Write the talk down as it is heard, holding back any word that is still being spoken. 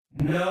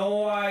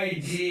No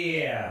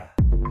idea.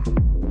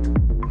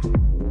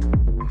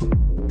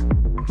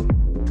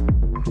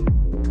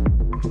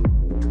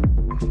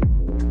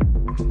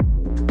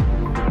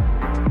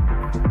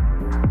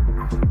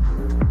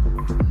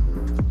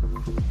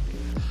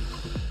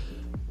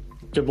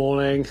 Good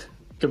morning.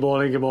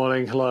 Hello.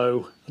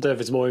 I don't know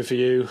if it's morning for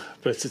you,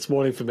 but it's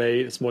morning for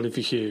me. It's morning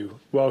for Hugh.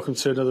 Welcome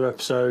to another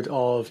episode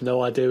of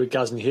No Idea with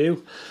Gaz and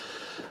Hugh.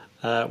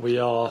 We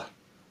are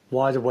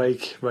wide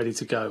awake, ready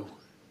to go.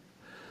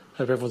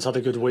 Hope everyone's had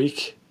a good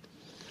week.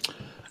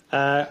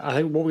 I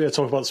think what we're going to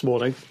talk about this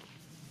morning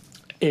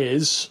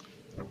is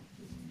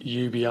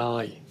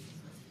UBI.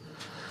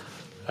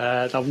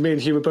 Now, me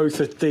and Hugh were both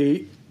at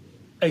the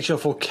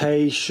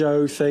HL4K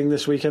show thing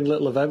this weekend,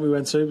 little event we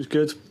went to. It was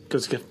good.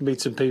 Good to get to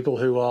meet some people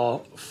who are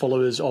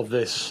followers of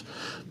this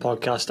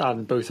podcast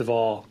and both of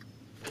our,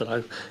 I don't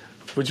know,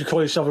 would you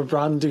call yourself a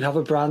brand? Do you have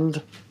a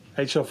brand?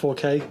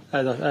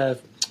 HL4K?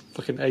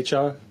 Fucking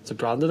HR? It's a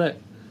brand, isn't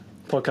it?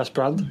 Podcast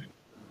brand?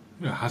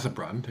 Yeah, it has a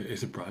brand. It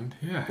is a brand.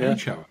 Yeah, Yeah.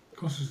 HR. Of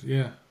course,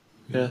 yeah.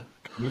 Yeah.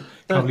 Can't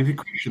believe you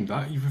questioned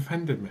that. You've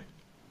offended me.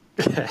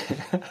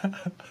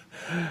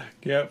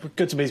 Yeah,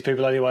 good to meet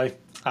people anyway.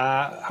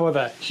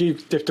 However, Hugh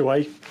dipped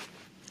away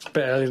a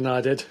bit earlier than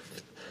I did.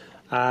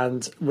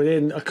 And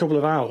within a couple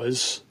of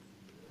hours,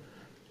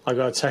 I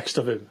got a text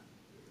of him.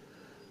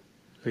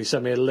 He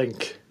sent me a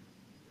link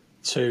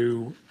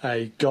to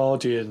a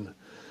Guardian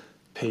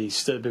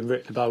piece that had been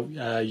written about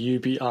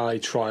UBI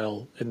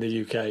trial in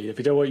the UK. If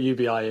you don't know what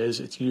UBI is,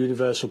 it's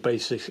Universal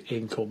Basic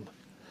Income.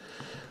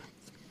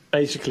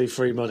 Basically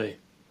free money.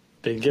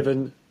 Being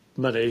given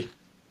money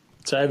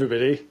to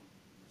everybody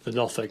for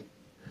nothing.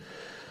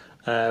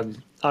 I've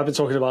been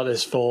talking about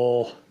this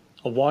for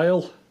a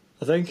while,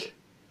 I think.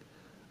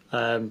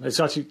 It's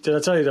actually, did I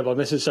tell you that my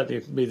missus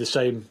sent me the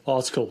same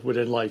article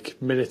within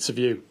like minutes of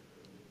you?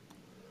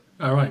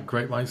 All right,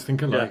 great minds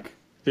think alike.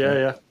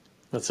 Yeah.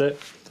 That's it.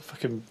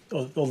 Fucking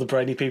all the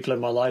brainy people in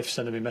my life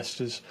sending me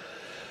messages.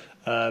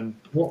 All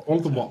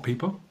the what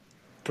people?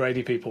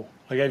 Brainy people.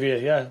 I gave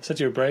you, I said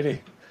you were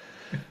brainy.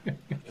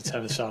 Let's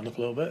turn the sound up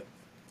a little bit.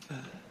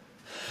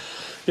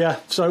 Yeah,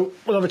 so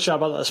we'll have a chat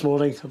about that this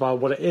morning, about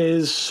what it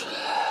is,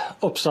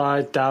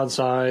 upside,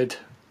 downside,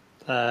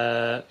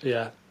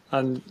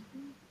 and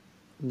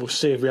we'll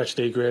see if we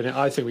actually agree on it.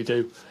 I think we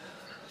do.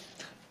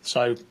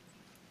 So,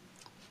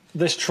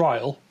 this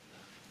trial,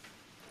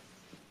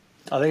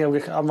 I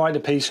think I'm writing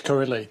a piece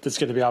currently that's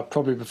going to be out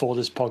probably before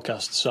this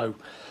podcast. So,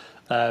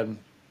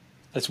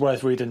 it's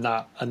worth reading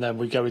that, and then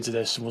we go into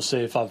this, and we'll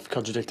see if I've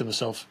contradicted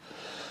myself.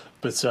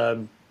 But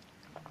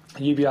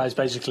UBI is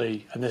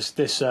basically, and this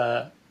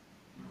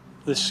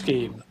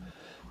scheme,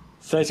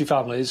 30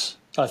 families,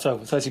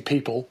 30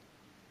 people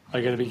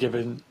are going to be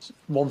given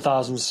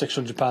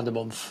 £1,600 a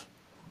month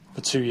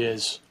for 2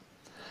 years.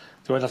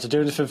 They won't have to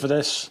do anything for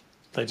this.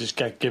 They just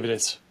get given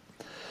it.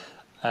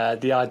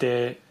 The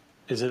idea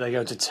is that they're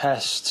going to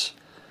test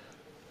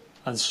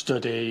and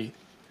study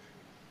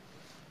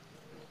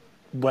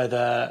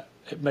whether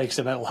it makes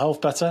their mental health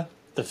better,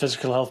 their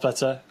physical health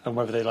better, and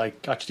whether they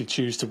actually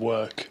choose to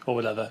work or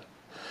whatever.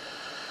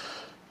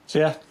 So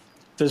yeah,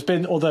 there's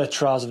been other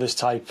trials of this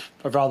type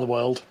around the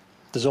world.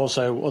 There's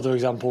also other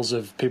examples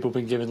of people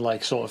being given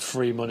sort of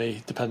free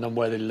money depending on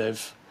where they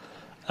live.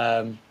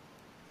 But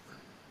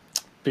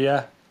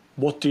yeah,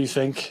 what do you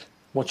think?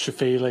 What's your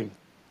feeling?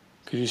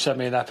 Because you sent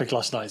me an epic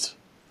last night.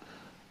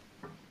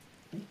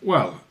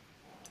 Well,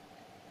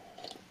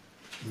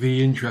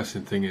 the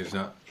interesting thing is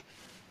that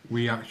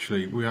we're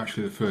actually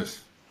the first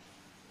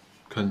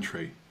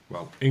country.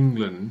 Well,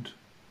 England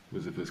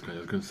was the first country.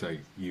 I was going to say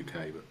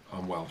UK, but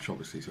I'm Welsh,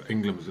 obviously. So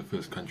England was the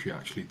first country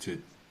actually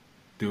to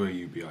do a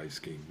UBI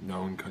scheme,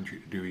 known country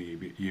to do a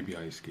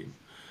UBI scheme,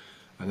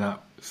 and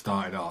that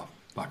started off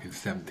back in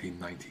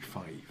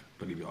 1795.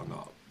 Believe it or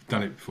not.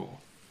 Done it before.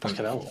 Fucking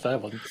hell, fair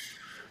one.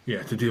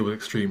 Yeah, to deal with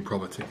extreme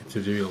poverty,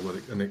 to deal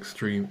with an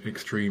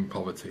extreme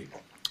poverty.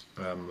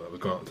 We've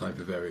got time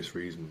for various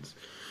reasons.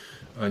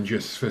 And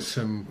just for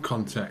some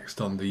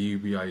context on the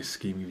UBI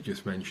scheme you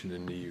just mentioned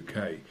in the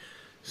UK,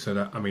 so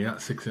that that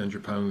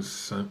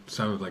 £1,600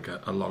 sounds like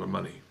a lot of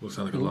money. Will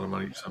sound like a lot of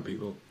money to some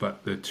people,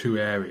 but the two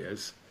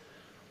areas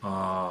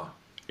are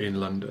in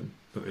London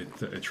that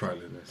they're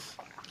trialling this.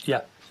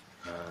 Yeah.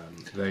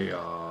 They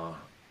are.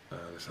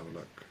 Let's have a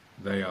look.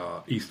 They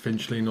are East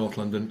Finchley, North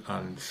London,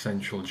 and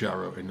Central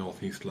Jarrow in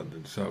North East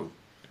London. So,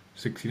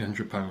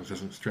 £1,600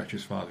 doesn't stretch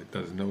as far as it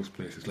does in those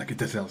places, like it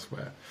does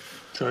elsewhere.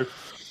 True.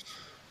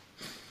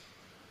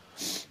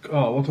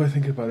 Oh, what do I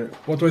think about it?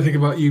 What do I think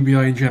about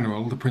UBI in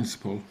general, the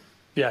principle?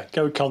 Yeah,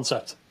 go with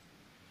concept.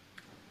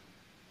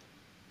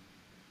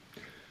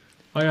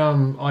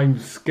 I'm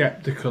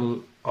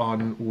sceptical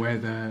on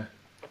whether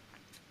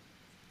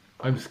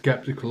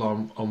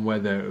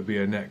it would be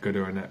a net good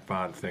or a net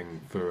bad thing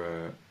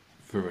for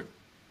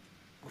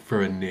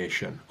a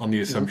nation, on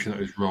the assumption that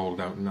it was rolled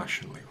out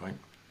nationally, right?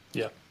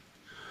 Yeah.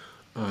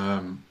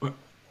 But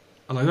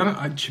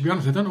to be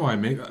honest, I don't know why I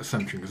make that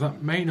assumption, because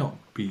that may not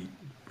be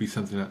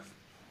something that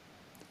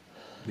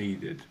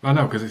needed. I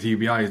know, because it's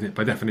UBI, isn't it?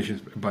 By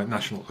definition, by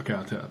national. Okay,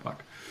 I'll take that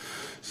back.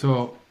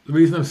 So the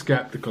reason I'm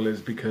sceptical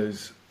is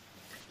because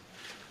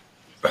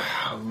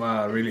I'm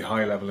at a really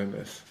high level in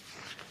this.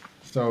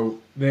 So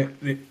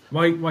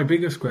my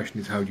biggest question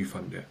is, how do you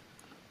fund it?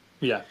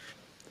 Yeah.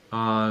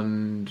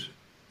 And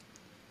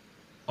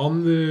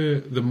on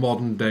the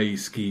modern day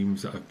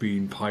schemes that have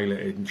been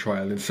piloted and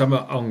trialed, and some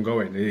are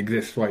ongoing, they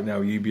exist right now.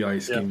 UBI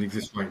schemes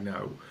exist right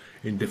now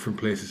in different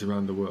places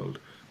around the world,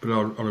 but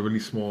on a really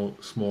small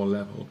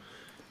level.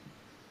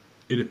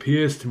 It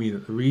appears to me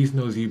that the reason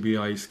those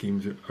UBI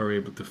schemes are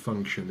able to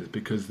function is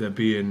because they're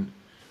being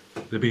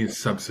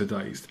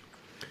subsidised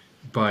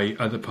by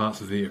other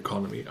parts of the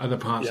economy,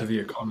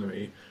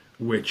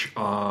 which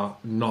are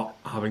not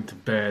having to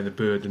bear the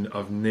burden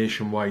of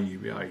nationwide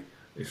UBI.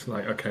 It's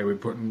like, okay, we're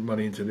putting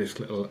money into this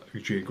little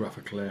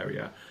geographical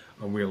area,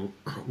 and we'll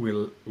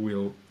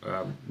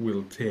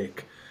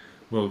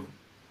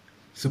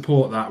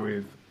support that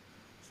with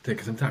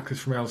taking some taxes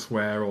from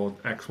elsewhere or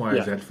X, Y,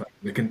 or Z.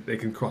 They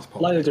can cross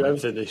pollinate. Like they do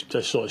everything, they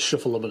sort of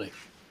shuffle the money.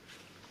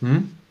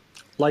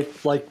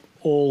 Like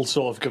all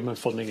sort of government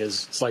funding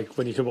is. It's like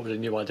when you come up with a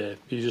new idea,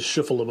 you just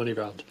shuffle the money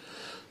around.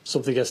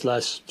 Something gets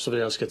less,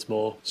 something else gets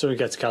more, something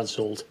gets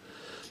cancelled.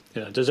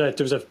 You know, there's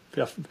a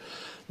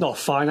not a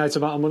finite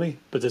amount of money,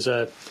 but there's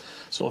a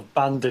sort of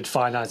banded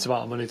finite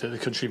amount of money that the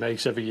country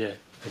makes every year.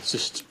 It's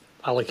just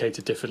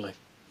allocated differently.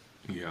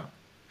 Yeah.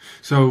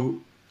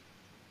 So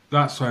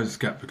that's why I was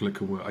sceptical it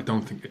can work. I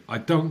don't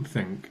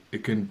think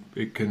it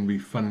can be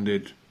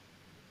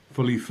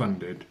fully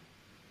funded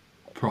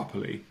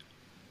properly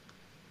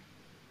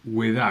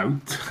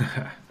without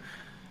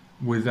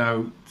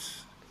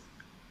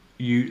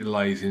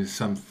utilising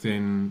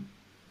something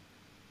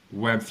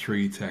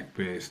Web3 tech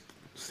based,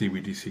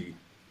 CBDC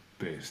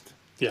based,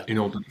 in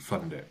order to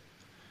fund it.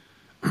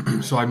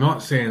 So I'm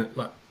not saying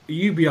like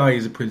UBI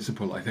is a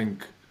principle. I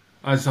think,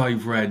 as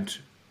I've read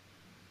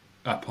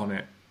up on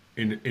it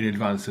in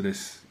advance of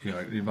this, in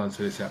advance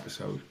of this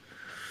episode,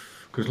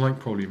 because like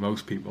probably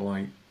most people,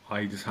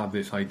 I just have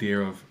this idea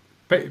of,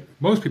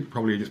 most people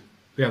probably just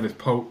they have this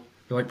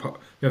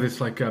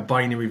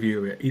binary view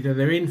of it. Either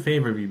they're in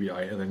favour of UBI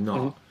or they're not.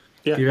 Mm-hmm.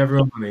 Yeah. Give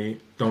everyone money,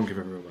 don't give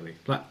everyone money.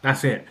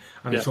 That's it.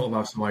 And they sort of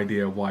have some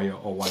idea why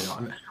or why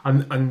not.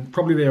 And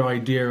probably their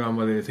idea on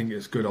whether they think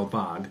it's good or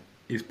bad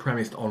is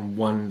premised on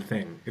one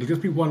thing. It'll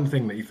just be one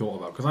thing that you thought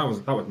about, because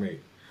that was me.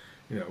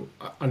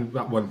 And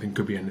that one thing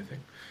could be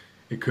anything.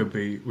 It could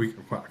be we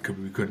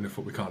couldn't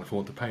afford, we can't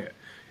afford to pay it.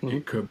 Mm-hmm.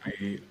 It could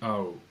be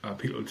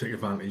people will take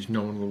advantage,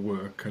 no one will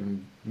work,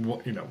 and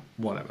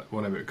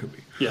whatever it could be.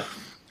 Yeah.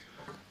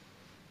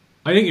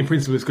 I think in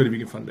principle it's good if you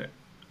can fund it.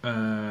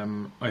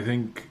 I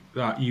think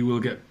that you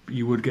would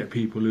get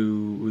people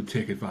who would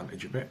take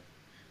advantage of it.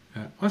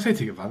 I say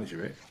take advantage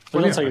of it.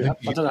 I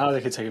don't know how they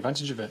could take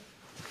advantage of it.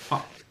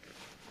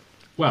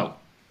 Well,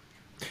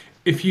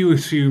 if you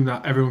assume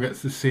that everyone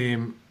gets the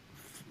same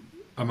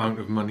amount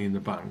of money in the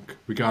bank,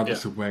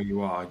 regardless of where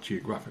you are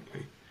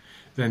geographically,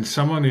 then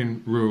someone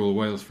in rural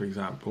Wales, for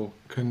example,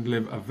 can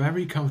live a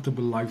very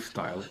comfortable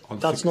lifestyle on.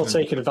 That's not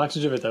taking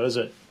advantage of it, though, is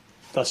it?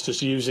 That's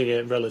just using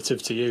it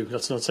relative to you.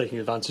 That's not taking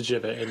advantage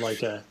of it in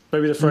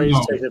maybe the phrase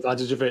 "taking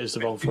advantage of it" is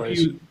the wrong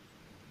phrase.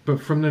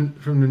 But from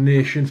the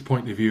nation's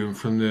point of view and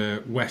from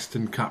the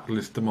Western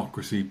capitalist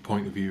democracy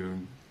point of view,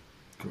 and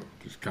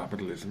just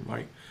capitalism,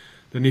 right?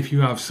 Then if you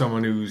have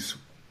someone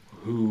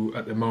who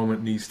at the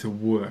moment needs to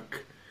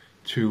work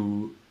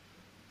to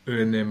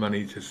earn their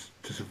money to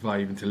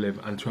survive and to live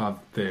and to have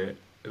the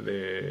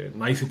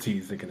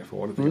niceties they can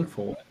afford, if they can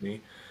afford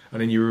any, and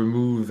then you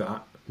remove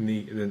that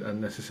need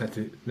and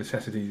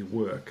necessity to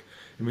work,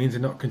 it means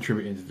they're not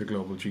contributing to the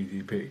global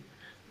GDP.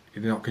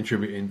 They're not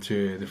contributing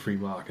to the free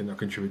market. Not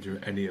contributing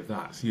to any of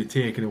that. So you're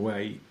taking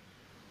away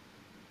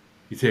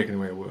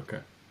a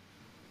worker.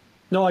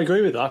 No, I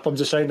agree with that. But I'm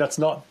just saying that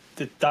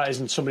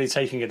isn't somebody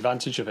taking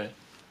advantage of it.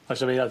 I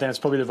think that's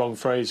probably the wrong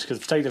phrase, because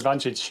taking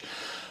advantage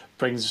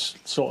brings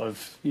sort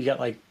of, you get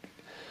like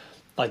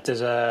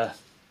there's a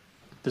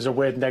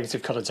weird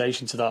negative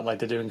connotation to that, like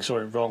they're doing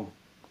something wrong.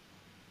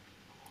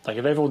 Like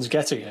if everyone's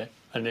getting it,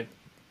 and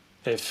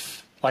I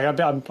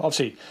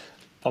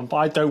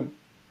don't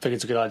think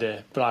it's a good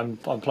idea, but I'm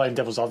playing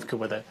devil's advocate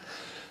with it.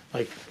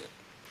 Like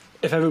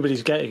if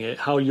everybody's getting it,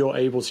 how you're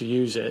able to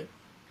use it,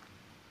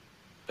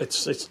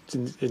 it's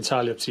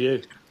entirely up to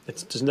you.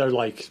 There's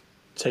no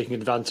taking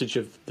advantage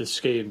of the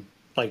scheme.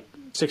 Like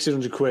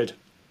 £1,600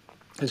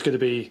 is going to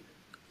be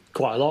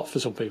quite a lot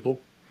for some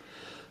people.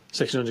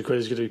 £1,600 is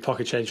going to be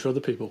pocket change for other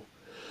people.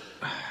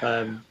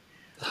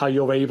 How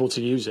you're able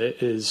to use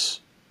it is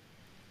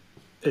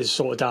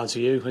sort of down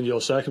to you and your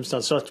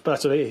circumstance. So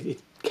that's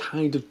it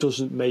kind of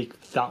doesn't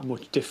make that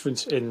much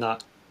difference in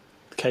that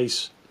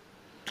case,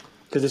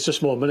 because it's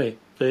just more money.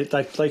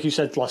 Like you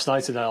said last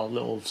night in our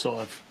little sort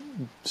of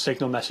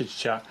signal message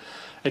chat,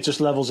 it just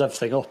levels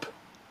everything up.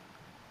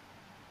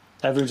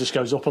 Everyone just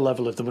goes up a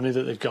level of the money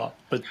that they've got,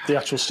 but the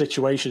actual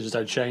situations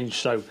don't change.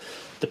 So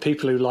the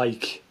people who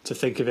like to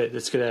think of it,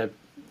 that's going to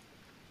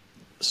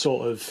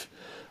sort of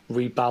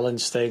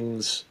rebalance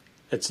things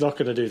It's not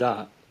going to do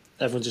that.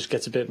 Everyone just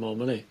gets a bit more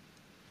money.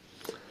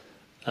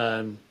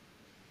 I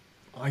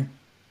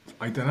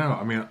don't know.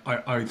 I mean,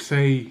 I would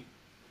say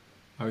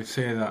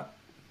that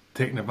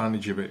taking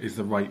advantage of it is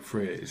the right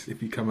phrase.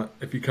 If you come at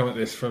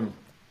this from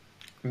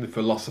the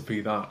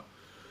philosophy that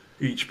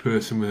each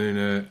person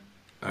within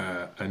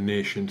a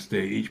nation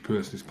state, each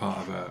person is part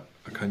of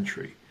a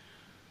country,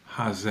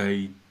 has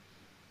a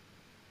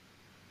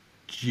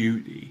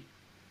duty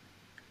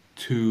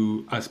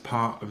to, as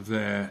part of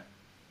their,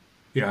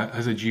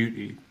 has a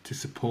duty to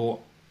support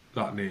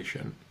that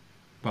nation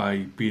by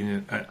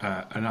being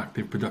an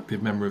active,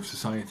 productive member of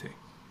society.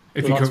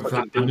 If you come from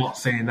that, I'm not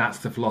saying that's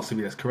the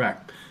philosophy that's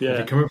correct. Yeah. If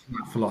you come from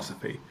that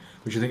philosophy,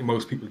 which I think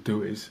most people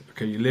do, is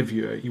okay. You live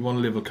here, you want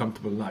to live a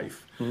comfortable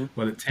life.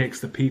 Well, it takes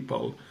the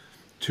people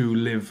to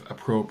live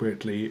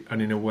appropriately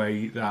and in a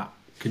way that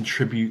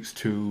contributes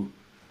to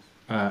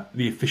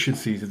the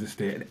efficiencies of the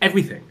state and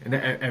everything,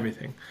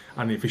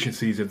 and the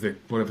efficiencies of the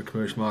whatever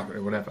commercial market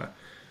or whatever.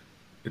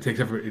 It takes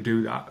effort to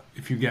do that.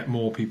 If you get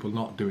more people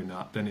not doing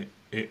that, then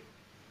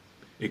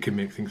it can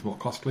make things more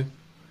costly.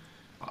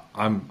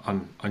 I'm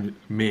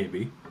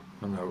maybe,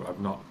 I know I've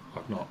not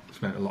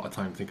spent a lot of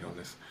time thinking on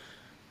this.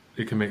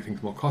 It can make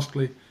things more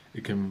costly.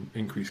 It can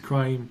increase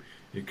crime.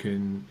 It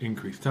can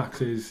increase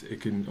taxes.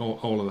 It can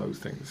all of those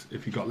things.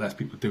 If you've got less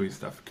people doing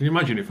stuff, can you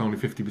imagine if only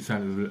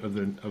 50%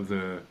 of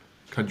the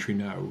country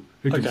now,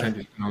 50%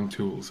 is on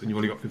tools, and you've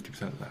only got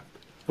 50% left?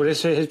 Well,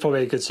 here's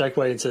probably a good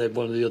segue into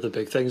one of the other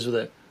big things with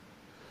it.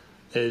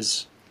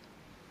 Is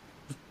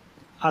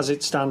as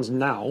it stands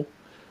now,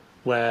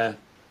 where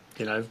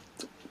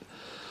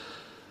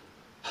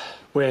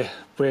we're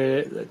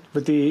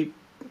with the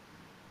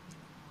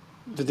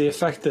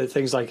effect that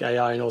things like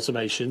AI and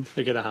automation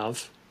are going to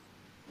have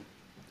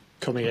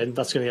coming in,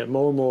 that's going to get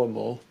more and more and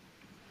more.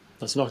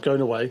 That's not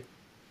going away.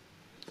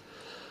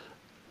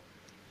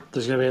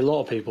 There's going to be a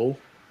lot of people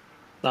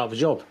that have a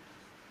job.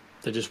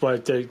 They just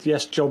won't.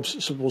 Yes,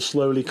 jobs will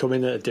slowly come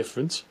in at a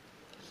different.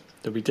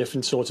 There'll be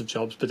different sorts of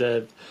jobs, but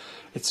it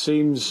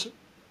seems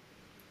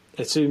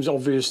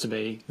obvious to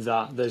me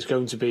that there's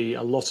going to be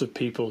a lot of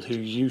people who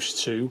used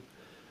to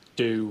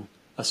do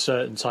a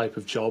certain type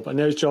of job, and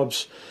those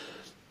jobs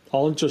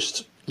aren't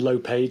just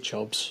low-paid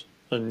jobs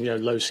and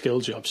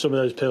low-skilled jobs. Some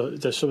of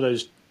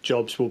those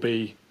jobs will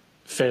be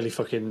fairly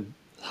fucking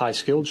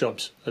high-skilled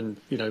jobs, and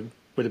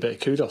with a bit of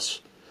kudos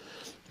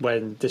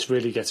when this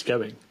really gets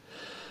going.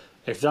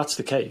 If that's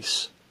the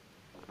case,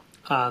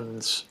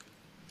 and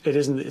it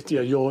isn't,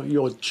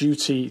 your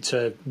duty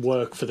to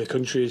work for the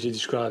country as you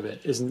describe it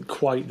isn't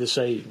quite the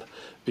same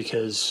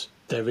because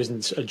there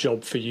isn't a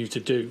job for you to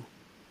do,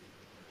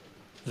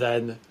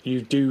 then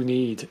you do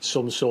need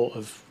some sort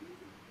of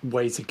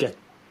way to get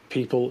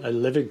people a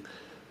living,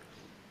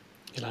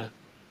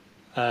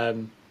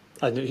 and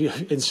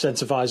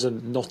incentivize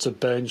them not to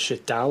burn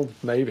shit down,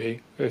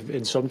 maybe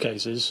in some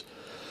cases.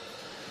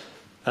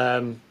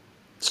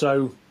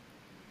 So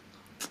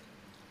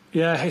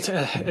yeah, I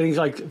think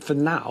like for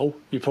now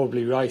you're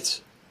probably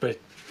right, but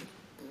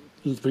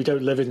we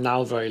don't live in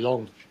now very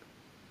long.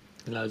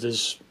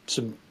 There's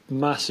some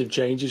massive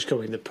changes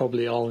coming that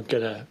probably aren't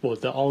gonna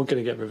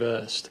get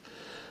reversed.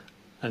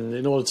 And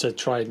in order to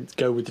try and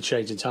go with the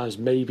changing times,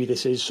 maybe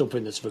this is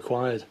something that's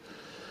required.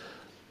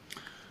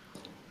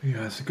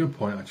 Yeah, it's a good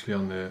point actually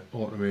on the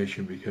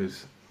automation,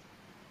 because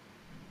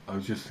I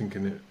was just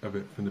thinking of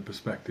it from the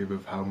perspective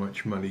of how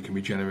much money can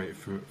be generated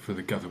for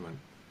the government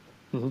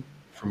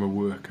from a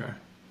worker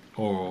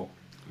or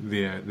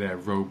their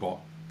robot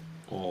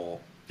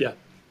or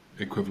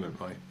equivalent,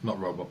 right? Not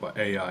robot, but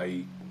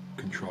AI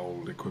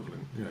controlled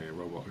equivalent.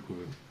 Robot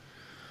equivalent.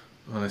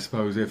 And I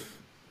suppose if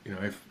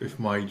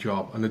my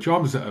job and the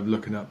jobs that I'm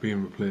looking at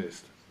being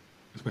replaced,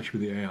 especially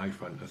with the AI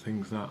front, are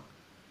things that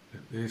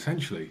they're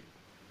essentially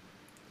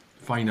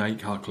finite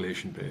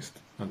calculation based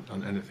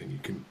on anything. You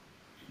can,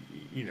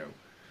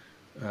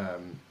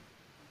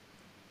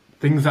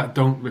 things that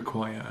don't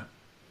require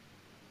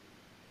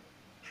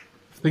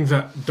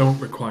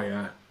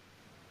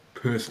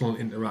personal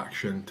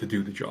interaction to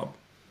do the job,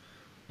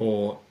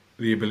 or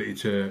the ability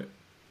to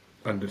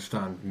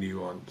understand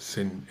nuance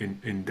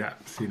in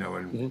depth,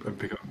 and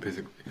pick up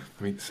physical.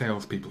 I mean,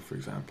 salespeople, for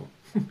example.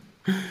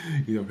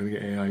 You're not going to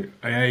get AI.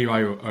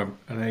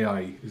 An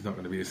AI is not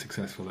going to be as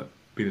successful at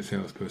being a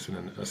salesperson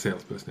and a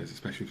salesperson is,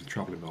 especially if there's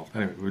travel involved.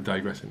 Anyway, we're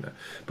digressing there.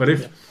 But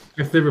if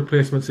the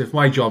replacements, if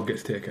my job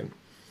gets taken,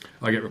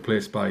 I get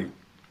replaced by,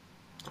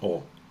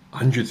 or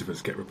hundreds of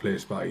us get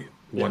replaced by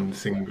one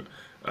single,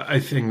 a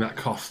thing that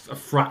costs a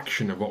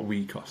fraction of what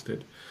we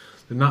costed,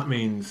 then that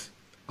means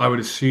I would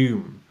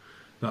assume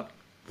that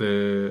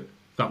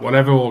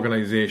whatever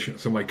organisation,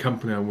 so my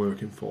company I'm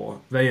working for,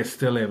 they are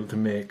still able to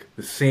make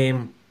the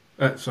same,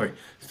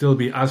 still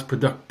be as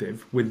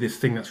productive with this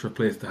thing that's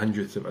replaced the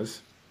hundreds of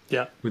us.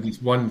 Yeah. With this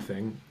one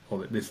thing,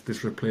 or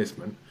this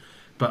replacement,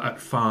 but at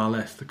far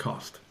less the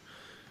cost,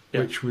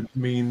 which would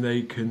mean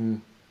they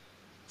can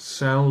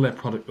sell their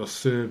product or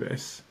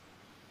service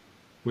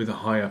with a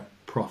higher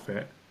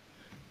profit.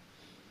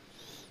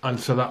 And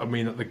so that would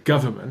mean that the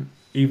government,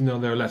 even though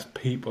there are less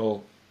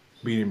people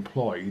being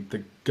employed,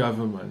 the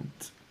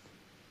government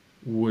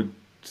would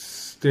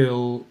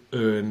still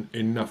earn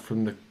enough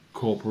from the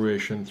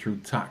corporation through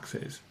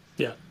taxes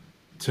Yeah.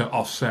 to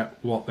offset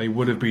what they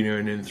would have been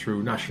earning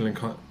through national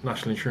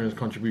insurance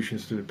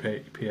contributions to the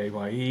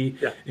PAYE,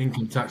 Yeah.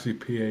 income tax through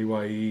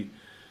PAYE,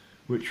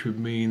 which would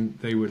mean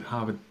they would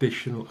have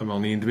additional,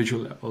 on the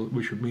individual level,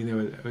 which would mean they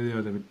would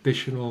have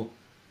additional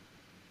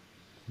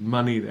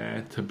money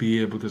there to be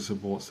able to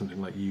support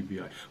something like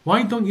UBI.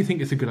 Why don't you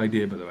think it's a good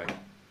idea, by the way?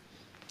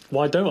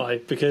 Why don't I?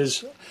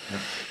 Because,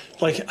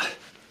 like,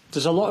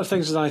 there's a lot of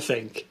things that I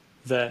think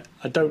that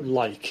I don't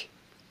like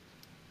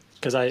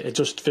because it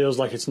just feels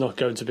like it's not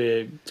going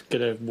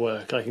to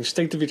work. Like,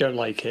 instinctively don't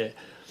like it,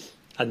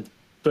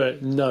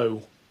 but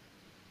no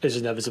is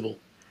inevitable.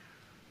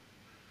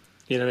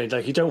 You know what I mean?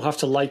 Like, you don't have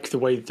to like the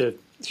way the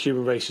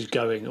human race is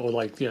going or,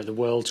 like, the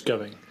world's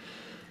going.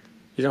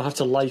 You don't have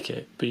to like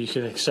it, but you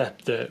can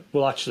accept that,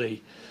 well,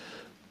 actually,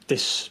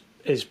 this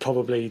is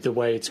probably the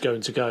way it's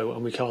going to go,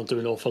 and we can't do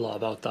an awful lot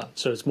about that.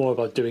 So it's more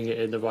about doing it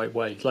in the right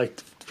way.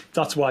 Like,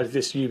 that's why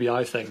this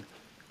UBI thing,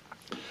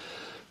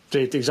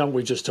 the example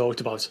we just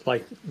talked about,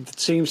 like, it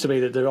seems to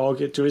me that there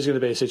is going to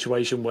be a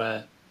situation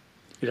where,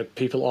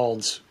 people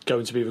aren't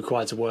going to be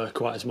required to work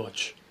quite as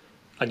much,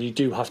 and you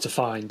do have to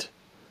find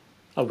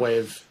a way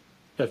of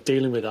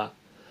dealing with that.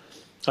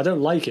 I don't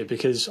like it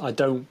because I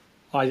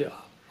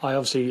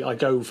obviously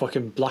go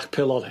fucking black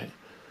pill on it,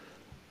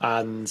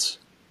 and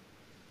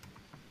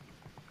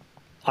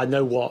I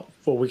know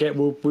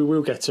we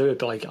will get to it,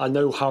 but, like, I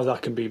know how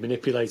that can be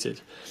manipulated.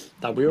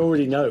 That we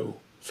already know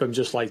from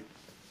just, like,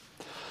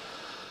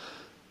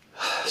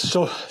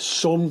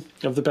 some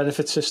of the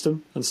benefit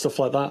system and stuff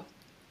like that.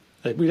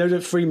 Like, we know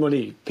that free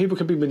money, people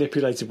can be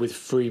manipulated with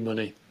free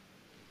money.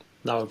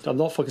 Now, I'm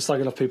not fucking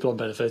slagging off people on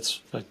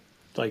benefits.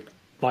 Like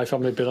my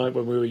family had been on it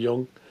when we were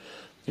young.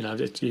 You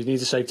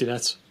need a safety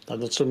net.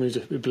 I'm not someone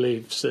who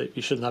believes that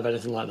you shouldn't have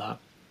anything like that.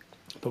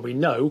 But we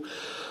know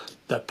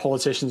that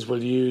politicians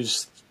will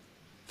use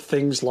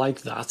things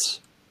like that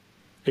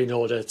in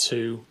order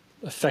to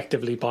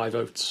effectively buy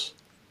votes.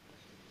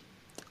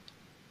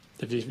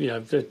 If you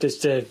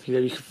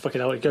can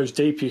fucking it goes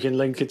deep. You can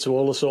link it to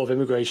all the sort of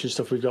immigration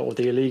stuff we've got, or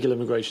the illegal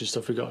immigration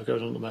stuff we've got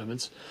going on at the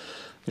moment.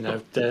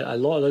 A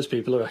lot of those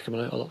people are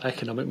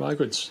economic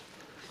migrants.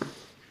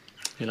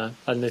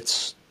 And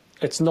it's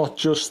not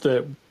just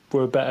that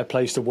we're a better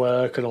place to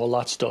work and all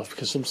that stuff,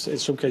 because in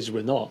some cases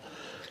we're not.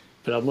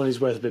 But our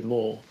money's worth a bit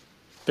more.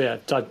 But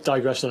yeah,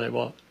 digress on it.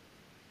 What?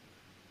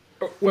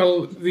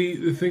 Well,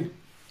 the thing,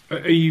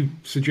 are you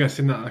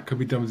suggesting that could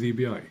be done with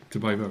EBI to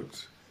buy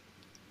votes?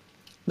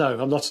 No,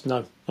 I'm not.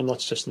 No, I'm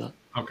not suggesting that.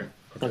 Okay.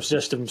 I'm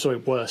suggesting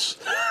something worse.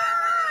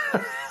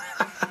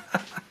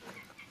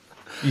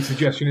 Your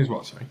suggestion is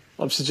what, sorry?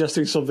 I'm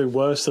suggesting something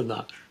worse than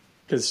that,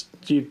 because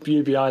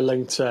UBI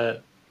linked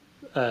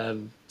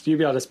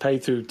UBI that's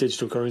paid through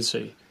digital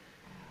currency,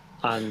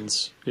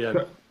 and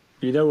you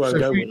know where I'm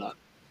going with that.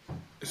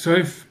 So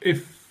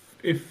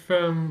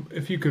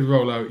if you could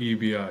roll out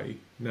UBI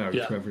now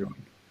to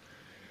everyone,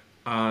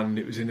 and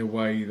it was in a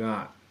way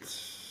that,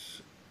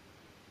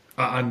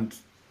 and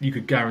you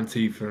could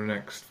guarantee for the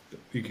next,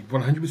 you could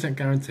 100%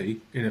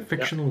 guarantee in a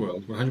fictional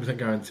world, 100%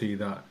 guarantee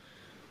that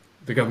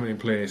the government in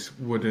place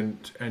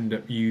wouldn't end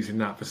up using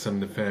that for some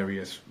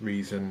nefarious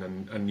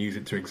reason and use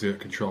it to exert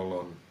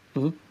control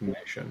on the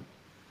nation.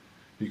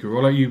 You could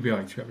roll out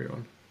UBI to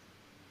everyone.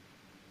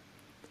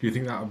 Do you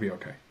think that would be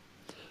okay?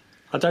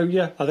 I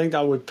think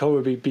that would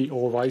probably be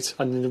all right.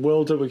 And in the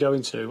world that we're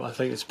going to, I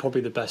think it's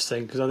probably the best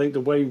thing, because I think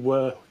the way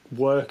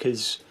work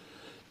is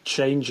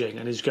changing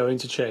and is going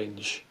to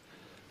change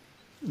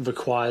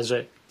requires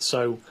it.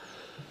 So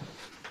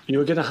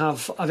you're going to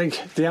have, I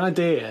think, the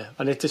idea,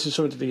 and if this is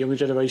something that the younger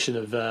generation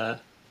of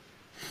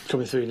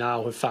coming through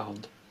now have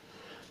found,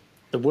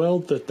 the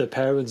world that their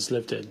parents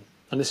lived in,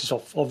 and this is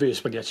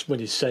obvious when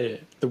you say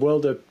it, the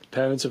world that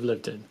parents have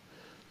lived in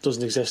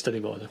doesn't exist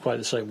anymore in quite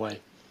the same way.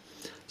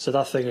 So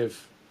that thing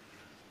of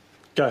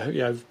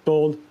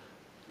born,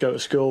 go to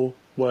school,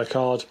 work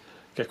hard,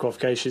 get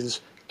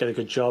qualifications, get a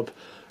good job,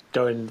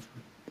 go and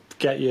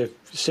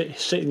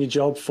sit in your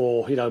job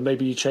for,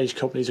 maybe you change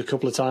companies a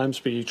couple of times,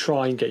 but you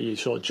try and get your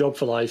sort of job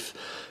for life,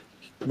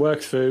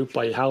 work through,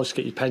 buy your house,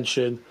 get your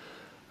pension,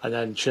 and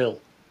then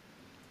chill.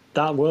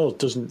 That world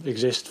doesn't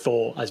exist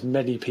for as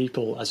many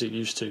people as it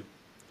used to.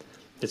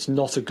 It's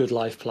not a good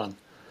life plan.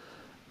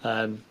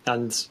 And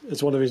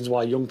it's one of the reasons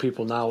why young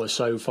people now are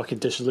so fucking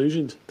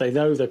disillusioned. They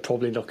know they're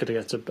probably not going to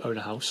get to own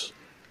a house.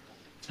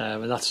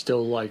 And that's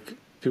still, like,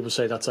 people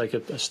say that's like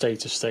a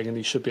status thing and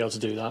you should be able to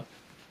do that.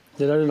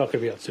 They know they're not going to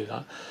be able to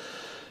do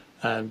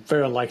that.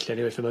 Very unlikely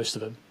anyway for most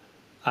of them.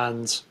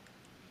 And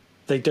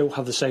they don't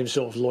have the same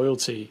sort of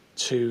loyalty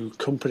to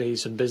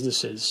companies and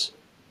businesses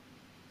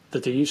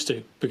that they used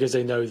to, because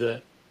they know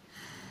that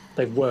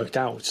they've worked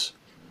out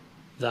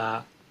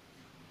that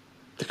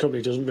the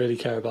company doesn't really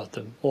care about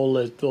them. All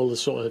the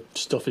sort of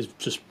stuff is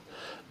just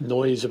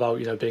noise about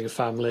being a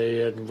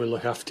family and we'll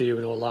look after you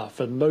and all that.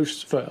 For an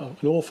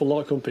awful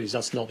lot of companies,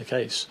 that's not the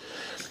case.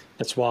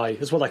 That's what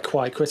that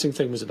quiet quitting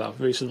thing was about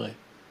recently.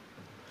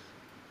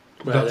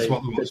 where That's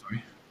what the was,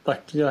 sorry.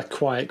 like that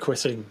quiet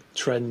quitting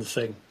trend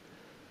thing.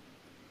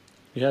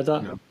 You heard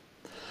that? No.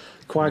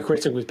 Quiet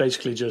quitting was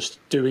basically just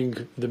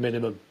doing the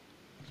minimum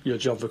your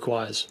job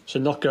requires. So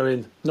not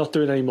doing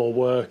any more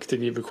work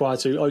than you're required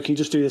to. Oh, can you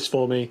just do this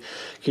for me?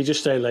 Can you just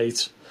stay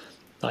late?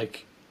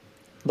 Like,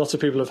 lots of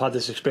people have had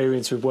this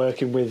experience with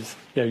working with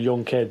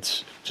young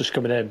kids just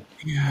coming in.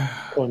 Yeah.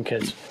 Young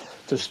kids,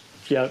 just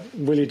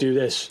will you do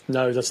this?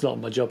 No, that's not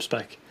my job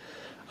spec.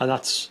 And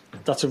that's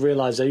a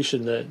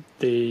realization that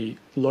the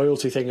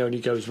loyalty thing only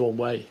goes one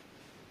way.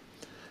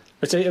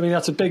 I mean,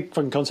 that's a big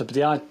fucking concept.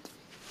 But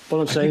what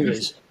I'm saying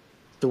is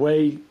the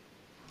way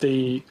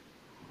the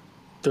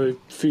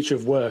future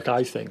of work,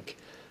 I think,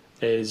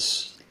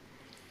 is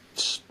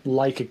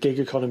like a gig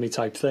economy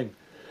type thing.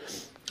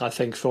 I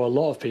think for a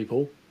lot of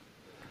people,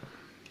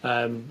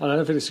 and I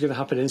don't think this is going to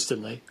happen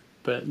instantly,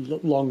 but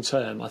long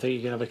term, I think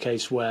you're going to have a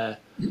case where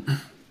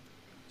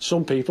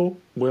some people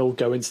will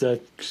go into their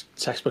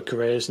textbook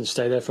careers and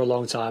stay there for a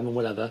long time and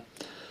whatever.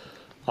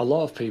 A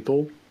lot of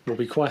people will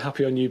be quite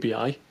happy on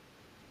UBI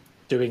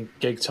doing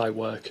gig type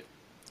work.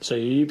 So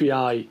your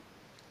UBI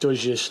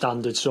does your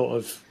standard sort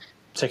of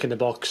tick in the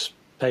box,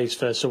 pays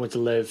for somewhere to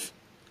live.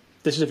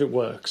 This is if it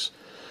works.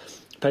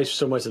 Pays for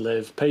somewhere to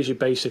live, pays you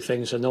basic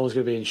things so no one's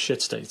going to be in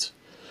shit state.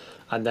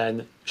 And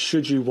then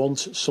should you want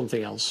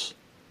something else,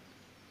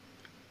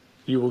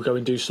 you will go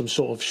and do some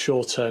sort of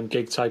short-term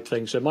gig type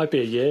thing. So it might be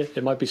a year,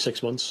 it might be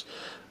 6 months,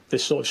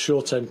 this sort of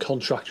short-term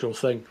contractual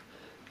thing.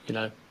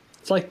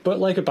 It's like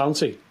a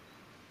bounty.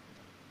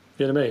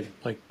 You know what I mean?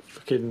 Like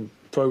fucking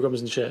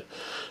programmers and shit.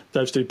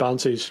 Devs do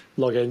bounties,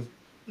 log in.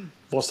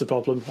 What's the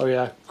problem? Oh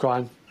yeah,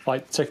 crime.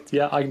 Right, tick,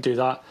 yeah, I can do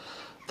that.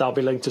 That'll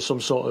be linked to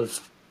some sort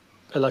of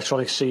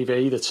electronic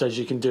CV that says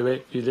you can do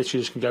it. You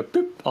literally just can go,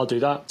 boop, I'll do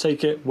that,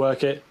 take it,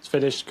 work it, it's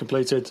finished,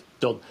 completed,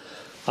 done.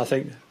 I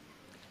think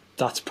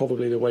that's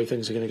probably the way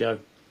things are going to go.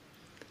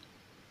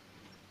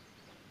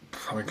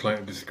 I'm inclined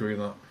to disagree with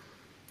that.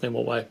 In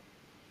what way?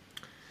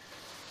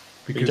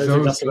 Because you don't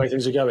think that's the way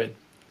things are going?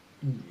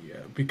 Yeah,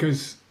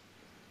 because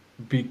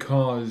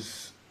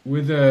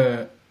with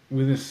the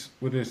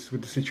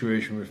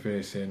situation we're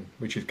facing,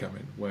 which is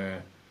coming,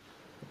 where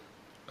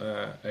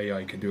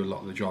AI can do a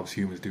lot of the jobs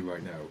humans do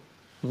right now.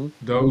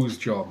 Mm-hmm. Those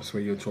jobs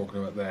where you're talking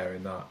about there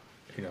in that,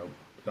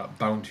 that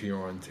bounty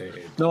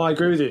orientated. No, I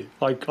agree with you.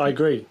 I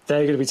agree.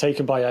 They're going to be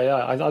taken by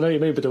AI. I know what you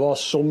mean, but there are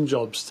some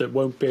jobs that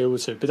won't be able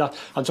to. But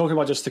I'm talking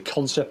about just the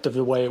concept of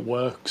the way it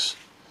works.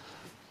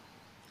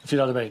 If you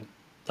know what I mean.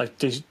 Like,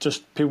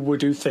 just people will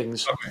do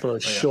things for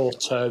a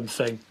short-term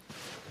thing.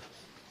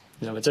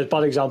 It's a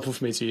bad example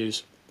for me to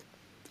use,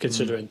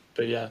 considering.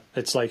 But yeah,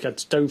 it's like I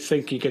don't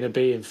think you're going to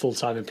be in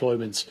full-time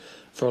employment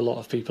for a lot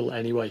of people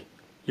anyway.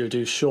 You'll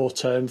do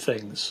short-term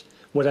things,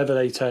 whatever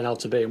they turn out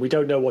to be. And we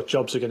don't know what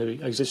jobs are going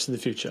to exist in the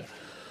future.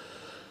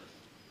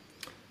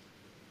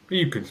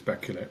 You can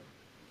speculate.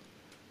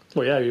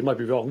 Well, yeah, you might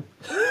be wrong.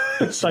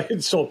 It's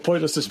sort of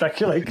pointless to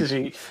speculate because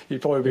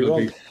you'd probably be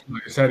wrong.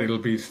 Like I said, it'll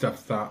be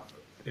stuff that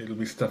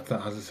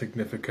has a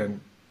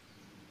significant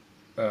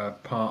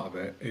part of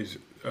it is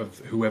of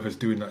whoever's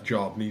doing that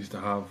job needs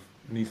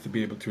to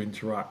be able to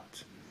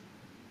interact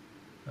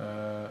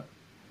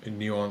in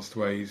nuanced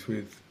ways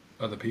with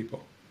other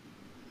people.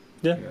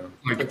 Yeah,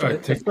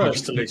 take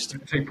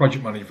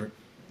project management,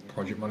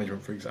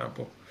 for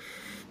example,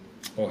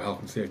 or health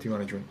and safety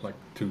management, like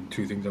two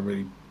things I'm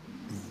really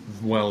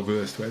well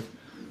versed with.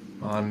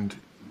 And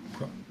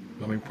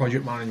I mean,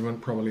 project management,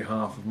 probably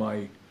half of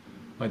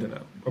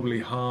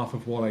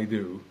what I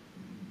do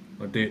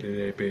on a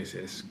day-to-day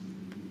basis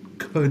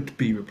could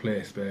be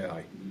replaced by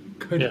AI.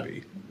 Could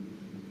be,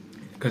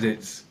 because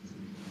it's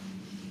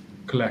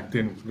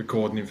collecting,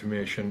 recording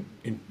information,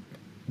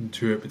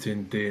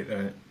 interpreting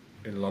data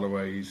in a lot of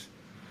ways,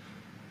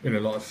 in a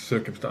lot of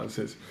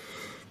circumstances.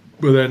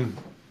 But then,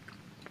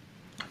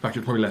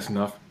 actually, probably less than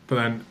enough. But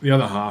then the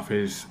other half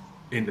is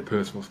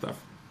interpersonal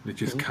stuff. It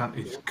just can't.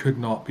 It could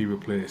not be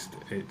replaced.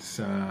 It's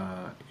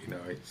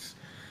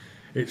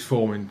it's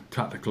forming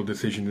tactical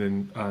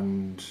decisions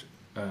and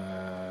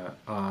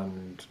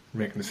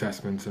making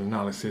assessments and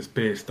analysis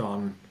based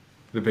on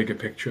the bigger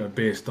picture,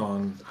 based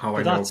on how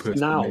I know a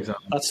person is.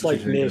 That's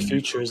like near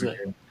future, isn't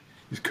it?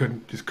 Just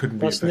couldn't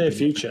be. That's near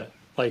future.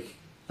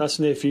 That's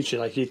near future.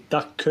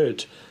 That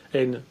could,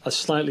 in a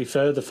slightly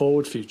further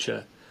forward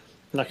future,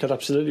 that could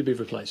absolutely be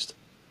replaced.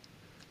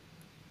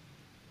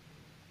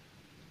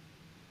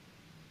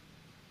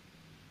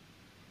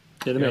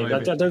 You know what I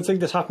mean? I don't think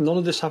this happened. None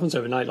of this happens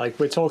overnight. Like,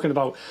 we're talking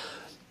about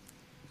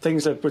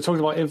things that we're talking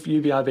about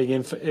UBI being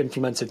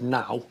implemented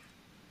now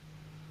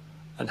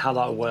and how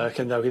that will work,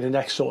 and in the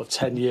next sort of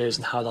 10 years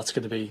and how that's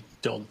going to be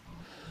done.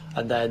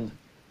 And then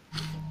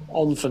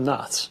on from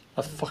that,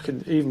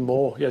 even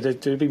more. Yeah,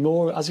 there'd be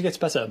more, as it gets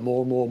better,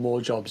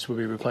 more jobs will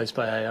be replaced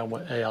by AI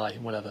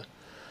and whatever.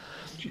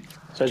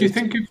 So do you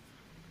think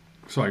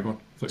sorry, go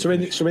on. So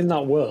in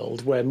that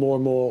world where more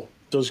and more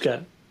does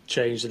get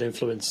changed and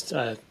influenced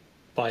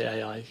by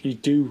AI, you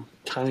do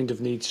kind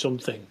of need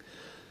something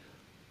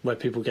where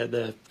people get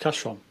their cash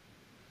from.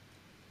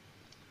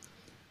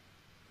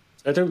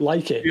 I don't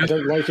like it. Yeah. I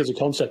don't like it as a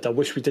concept. I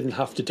wish we didn't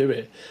have to do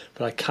it,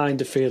 but I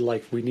kind of feel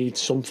like we need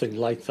something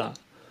like that.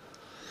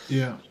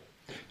 Yeah.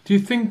 Do you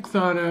think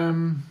that?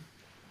 Do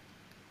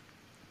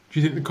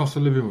you think the cost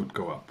of living would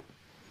go up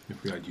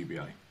if we had UBI?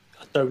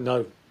 I don't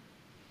know.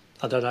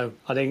 I don't know.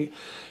 I think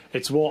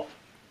it's what.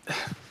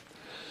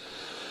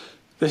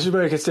 This is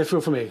where it gets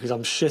difficult for me because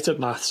I'm shit at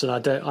maths and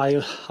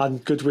I'm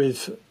good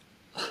with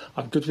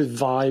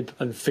vibe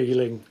and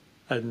feeling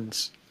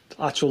and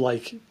actual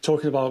like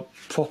talking about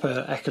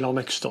proper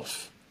economic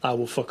stuff. I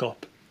will fuck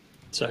up,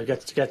 so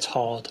it gets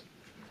hard.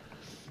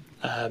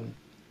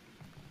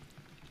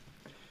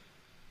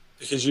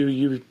 Because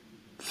you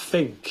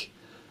think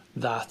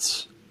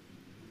that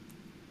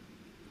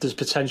there's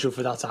potential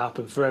for that to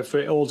happen, for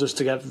it all just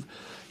to get,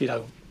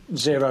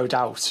 zeroed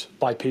out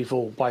by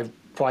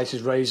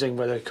prices raising,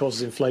 whether it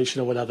causes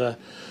inflation or whatever,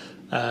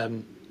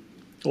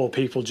 or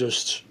people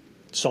just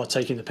start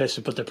taking the piss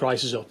and put their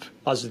prices up,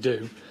 as they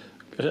do,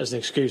 as an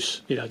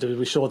excuse.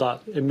 We saw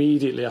that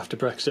immediately after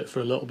Brexit for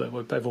a little bit,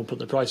 where everyone put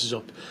their prices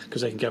up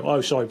because they can go,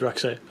 oh, sorry,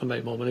 Brexit, and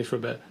make more money for a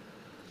bit.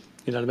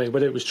 You know what I mean?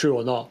 Whether it was true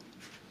or not.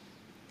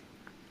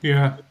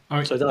 Yeah.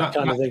 So that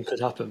kind of thing could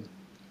happen.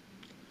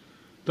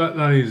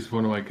 That is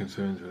one of my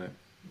concerns with it,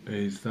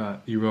 is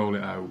that you roll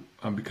it out,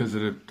 and because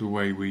of the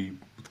way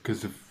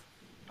because of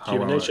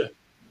Human nature.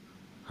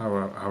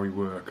 How we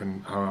work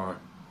and how our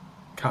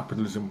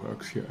capitalism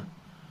works here,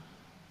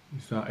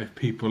 is that if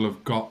people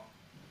got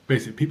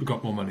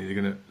more money,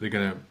 they're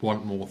gonna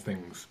want more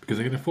things because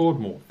they can afford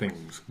more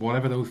things,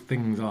 whatever those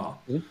things are.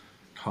 Mm.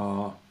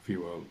 Car,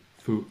 fuel,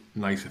 food,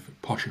 nicer food,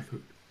 posher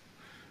food,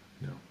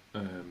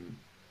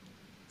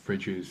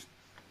 fridges,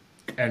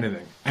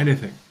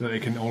 anything that they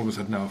can all of a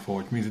sudden now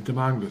afford, which means the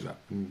demand goes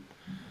up,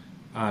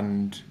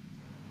 and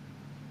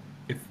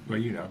if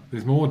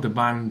there's more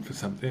demand for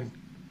something,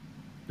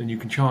 then you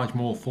can charge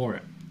more for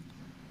it.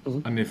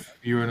 Mm-hmm. And if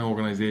you're an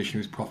organisation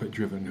who's profit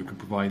driven, who can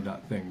provide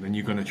that thing, then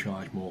you're going to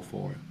charge more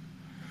for it.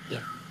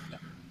 Yeah.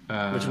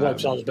 Which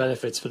wipes out the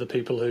benefits for the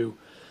people who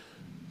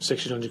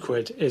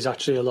 £1,600 is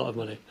actually a lot of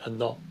money, and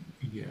not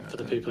for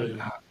the people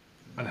who.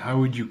 And how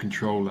would you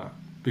control that?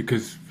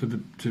 Because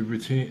to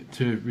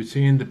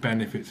retain the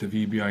benefits of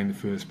UBI in the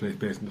first place,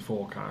 based on the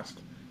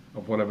forecast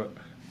of whatever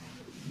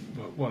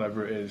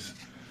it is,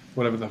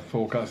 whatever the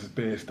forecast is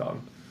based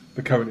on,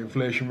 the current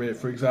inflation rate,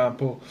 for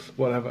example,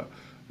 whatever,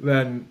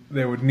 then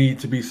there would need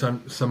to be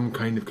some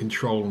kind of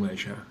control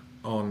measure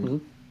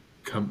on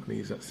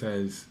companies that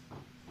says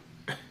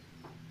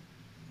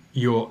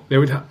they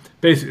would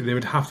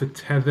have to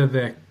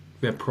tether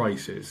their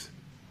prices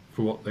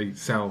for what they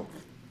sell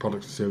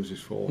products and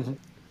services for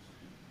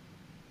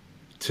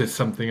to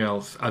something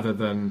else other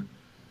than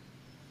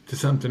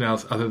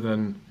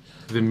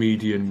the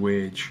median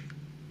wage,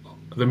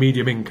 the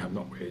medium income,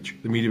 not wage,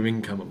 the medium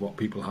income of what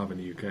people have in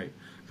the UK.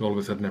 So all of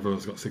a sudden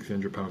everyone's got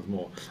 £1,600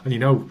 more, and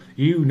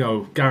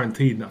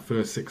guaranteed in that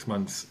first 6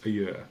 months a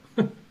year,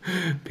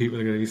 people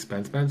are going to be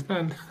spend.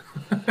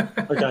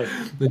 Okay.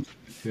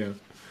 Yeah,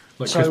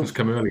 like Christmas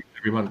come early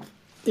every month.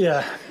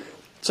 Yeah.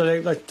 So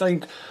I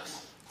think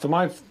the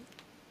way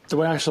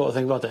I sort of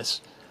think about this,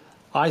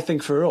 I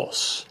think for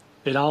us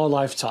in our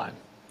lifetime,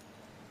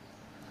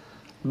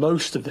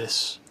 most of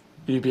this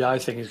UBI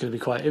thing is going to be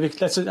quite.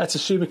 Let's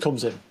assume it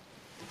comes in.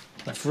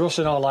 Like for us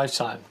in our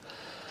lifetime,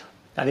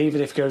 and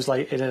even if it goes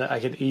like in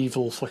an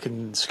evil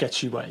fucking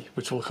sketchy way,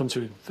 which we'll come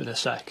to in a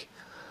sec,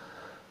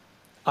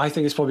 I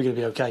think it's probably going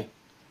to be okay,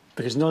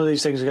 because none of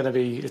these things are going to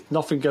be.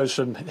 Nothing goes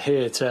from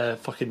here to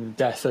fucking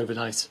death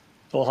overnight.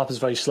 It all happens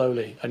very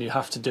slowly, and you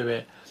have to do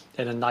it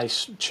in a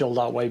nice, chilled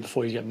out way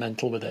before you get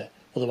mental with it.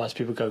 Otherwise,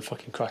 people go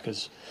fucking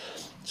crackers.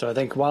 So I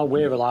think while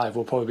we're alive,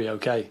 we'll probably be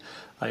okay.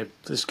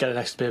 Just get an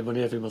extra bit of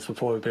money every month will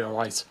probably be all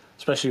right,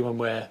 especially when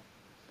we're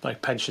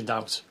like pensioned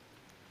out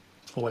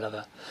or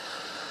whatever.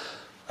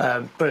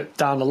 But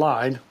down the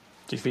line,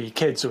 for your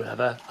kids or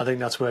whatever, I think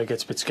that's where it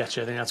gets a bit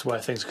sketchy. I think that's where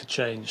things could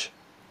change.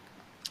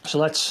 So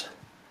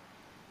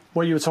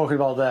what you were talking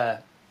about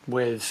there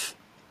with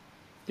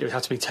it would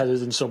have to be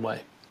tethered in some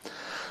way.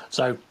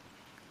 So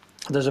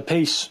there's a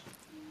piece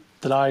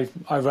that I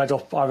read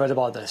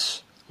about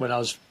this when I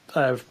was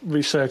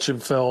researching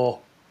for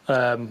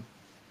the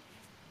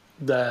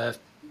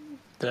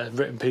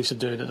written piece I'm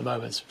doing at the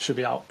moment. Should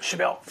be out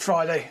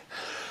Friday,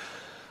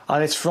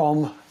 and it's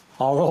from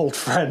our old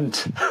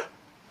friend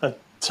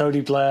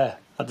Tony Blair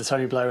at the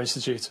Tony Blair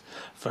Institute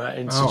for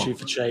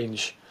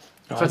Change.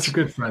 Right? Such a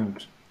good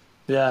friend.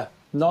 Yeah,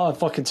 not a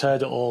fucking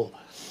turd at all.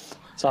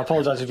 So I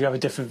apologise if you have a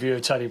different view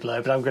of Tony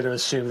Blair, but I'm going to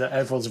assume that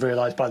everyone's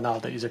realised by now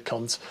that he's a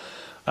cunt.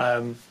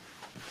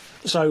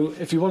 So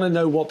if you want to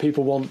know what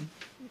people want,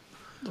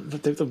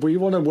 we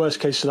want a worst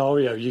case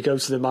scenario, you go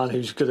to the man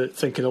who's good at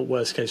thinking up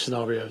worst case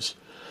scenarios.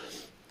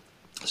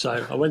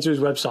 So I went to his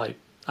website,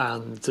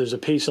 and there's a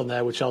piece on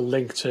there which I'll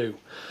link to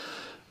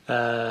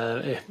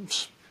at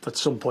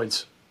some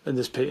point in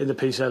the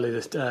piece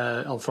early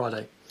on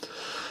Friday.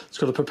 It's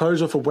got a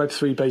proposal for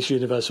Web3 based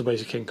universal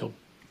basic income.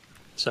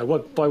 So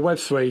by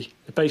Web3,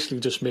 it basically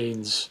just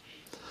means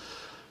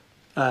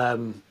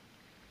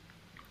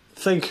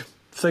think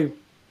think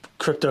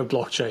crypto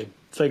blockchain.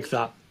 Think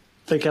that.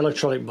 Think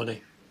electronic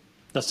money.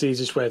 That's the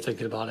easiest way of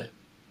thinking about it.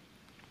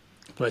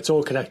 Where it's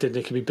all connected and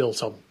it can be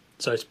built on.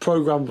 So it's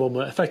programmable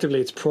money.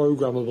 Effectively, it's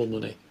programmable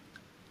money.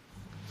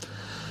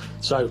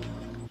 So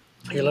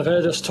you'll have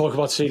heard us talk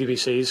about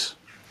CBDCs,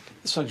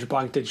 central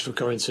bank digital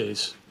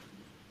currencies.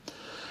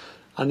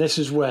 And this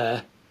is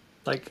where,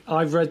 like,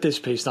 I've read this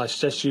piece and I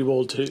suggest you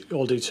all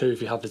do too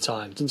if you have the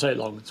time. It doesn't take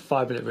long. It's a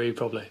 5-minute read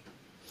probably.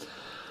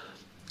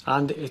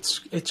 And it's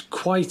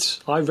quite,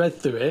 I read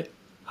through it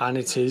and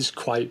it is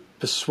quite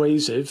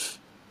persuasive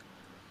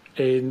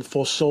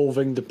for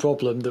solving the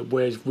problem that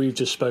we've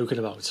just spoken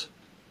about.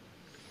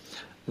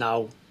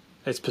 Now,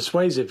 it's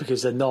persuasive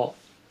because they're not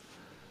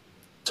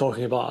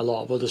talking about a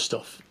lot of other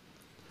stuff.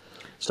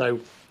 So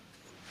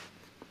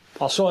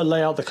I'll sort of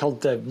lay out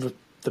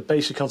the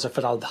basic concept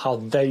for how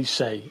they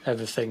say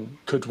everything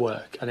could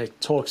work, and it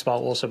talks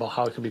about also about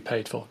how it can be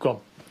paid for. Go on.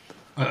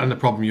 And the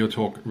problem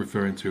you're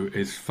referring to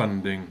is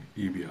funding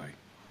UBI.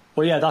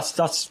 Well, yeah,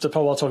 that's the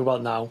problem I'll talk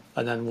about now,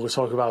 and then we'll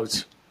talk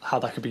about how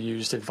that could be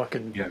used in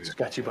fucking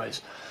sketchy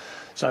ways.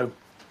 So,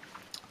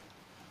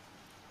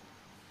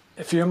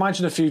 if you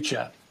imagine a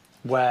future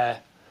where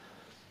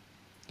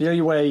the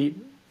only way,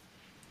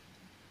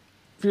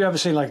 have you ever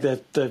seen like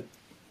the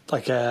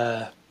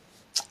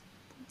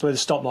way the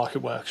stock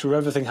market works, where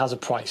everything has a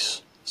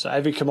price? So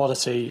every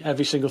commodity,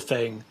 every single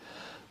thing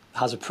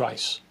has a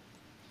price.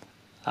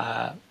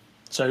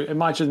 So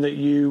imagine that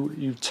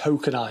you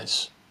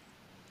tokenize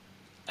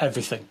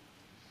everything.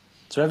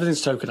 So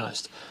everything's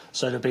tokenized.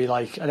 So it'll be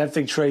like, and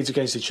everything trades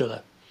against each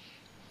other.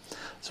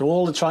 So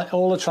all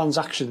the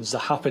transactions that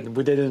happen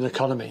within an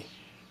economy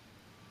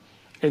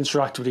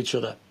interact with each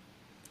other.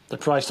 They're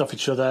priced off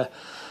each other,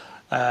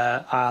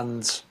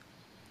 and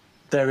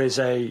there is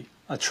a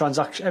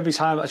transaction. Every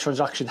time a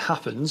transaction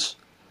happens,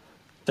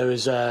 there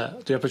is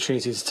the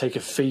opportunity to take a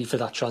fee for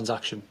that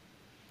transaction.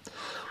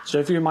 So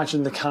if you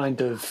imagine the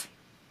kind of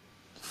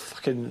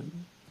fucking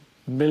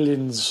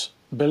billions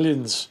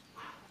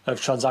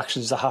of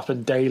transactions that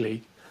happen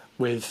daily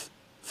with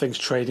things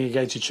trading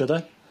against each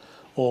other,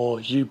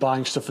 or you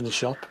buying stuff in the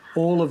shop,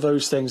 all of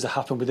those things that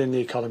happen within the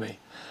economy.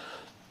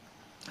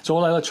 It's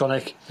all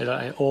electronic,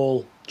 it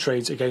all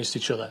trades against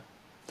each other.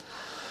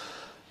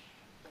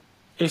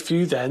 If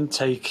you then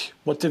take,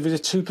 what did we do,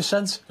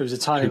 2%? It was a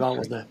tiny amount,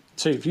 wasn't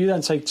it? If you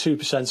then take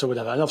 2% or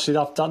whatever, and obviously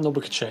that number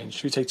could change.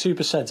 If you take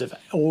 2% of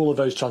all of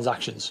those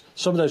transactions,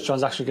 some of those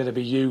transactions are going to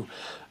be you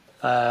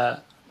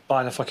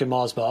buying a fucking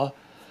Mars bar,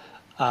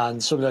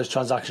 and some of those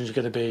transactions are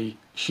going to be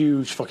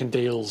huge fucking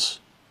deals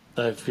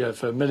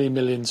for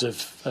millions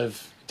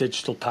of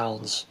digital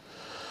pounds.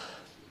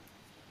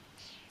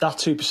 That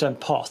 2%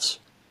 pot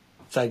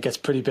then gets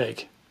pretty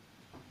big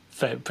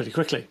pretty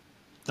quickly.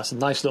 That's a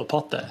nice little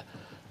pot there.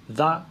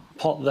 That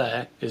pot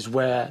there is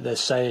where they're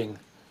saying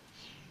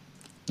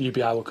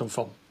UBI will come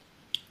from.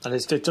 And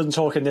it doesn't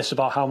talk in this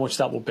about how much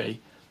that will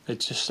be.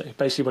 It's just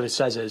basically what it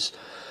says is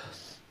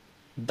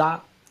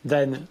that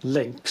then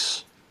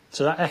links,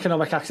 so that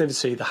economic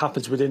activity that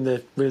happens within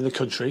the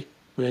country,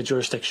 within a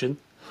jurisdiction,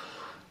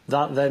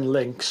 that then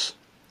links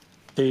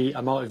the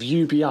amount of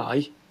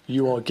UBI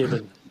you are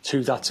given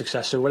to that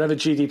success. So whatever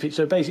GDP,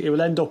 so basically it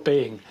will end up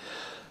being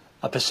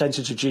a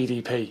percentage of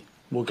GDP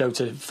will go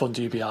to fund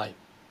UBI.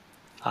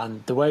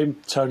 And the way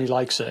Tony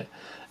likes it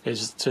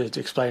is to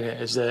explain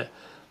it is that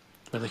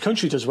when the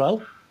country does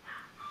well,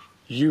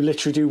 you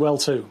literally do well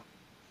too.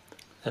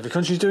 If the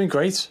country's doing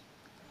great,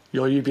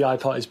 your UBI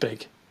pot is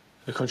big.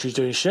 If the country's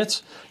doing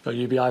shit, your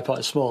UBI pot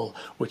is small,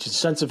 which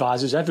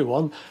incentivises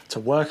everyone to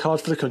work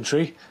hard for the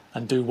country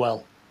and do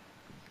well.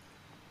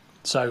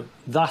 So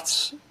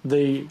that's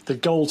the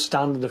gold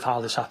standard of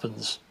how this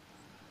happens.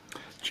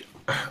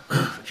 Do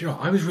you know,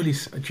 I was really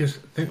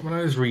when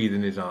I was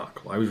reading his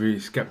article, I was really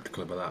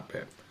sceptical about that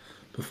bit.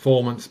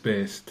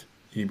 Performance-based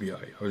UBI.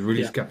 I was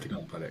really sceptical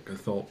about it because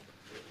I thought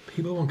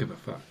people won't give a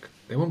fuck.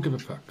 They won't give a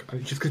fuck. I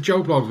mean, just because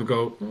Joe blogs would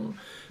go,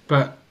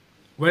 but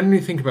when you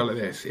think about it like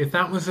this, if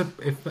that was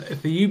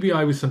if the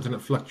UBI was something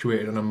that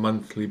fluctuated on a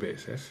monthly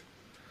basis,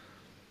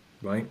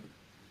 right?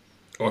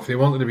 Or if they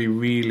wanted to be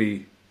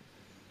really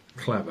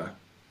clever,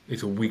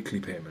 it's a weekly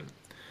payment.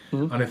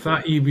 Mm-hmm. And if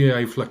that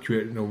UBI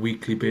fluctuated on a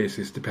weekly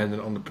basis,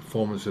 dependent on the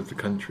performance of the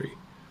country,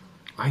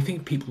 I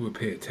think people would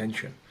pay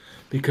attention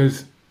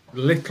because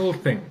little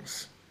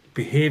things,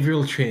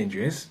 behavioural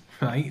changes,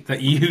 right,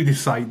 that you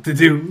decide to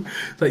do,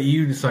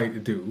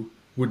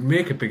 would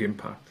make a big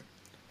impact.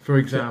 For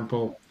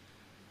example,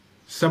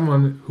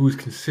 someone who's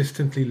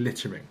consistently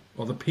littering,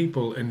 or the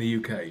people in the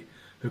UK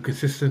who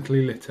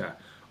consistently litter,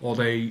 or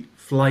they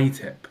fly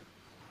tip,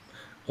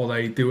 or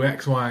they do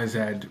X, Y,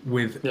 Z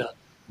with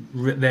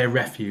their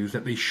refuse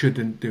that they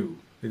shouldn't do.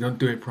 They don't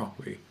do it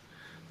properly.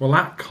 Well,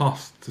 that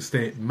costs the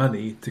state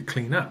money to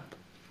clean up.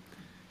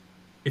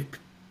 If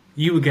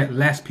you would get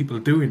less people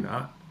doing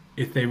that,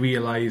 if they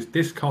realise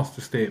this costs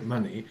the state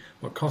money,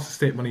 what costs the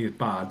state money is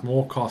bad,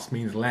 more cost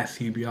means less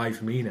UBI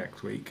for me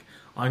next week,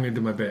 I'm going to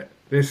do my bit.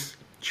 This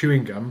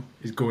chewing gum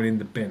is going in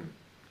the bin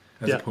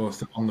as opposed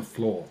to on the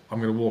floor.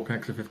 I'm going to walk an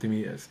extra 50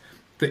 metres.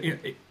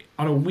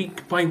 on a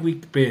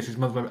week-by-week basis,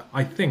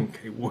 I think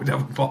it would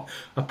have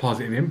a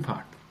positive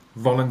impact.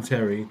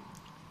 Voluntary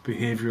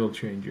behavioural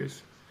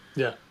changes,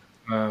 Yeah.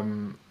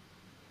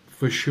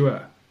 for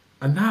sure.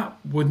 And that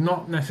would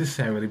not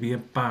necessarily be a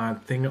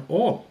bad thing at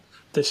all.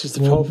 This is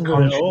the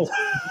problem with it all.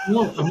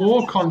 A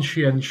more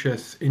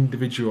conscientious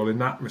individual in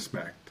that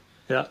respect.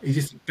 Yeah. He's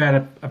just a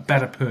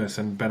better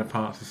person, better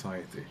part of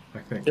society, I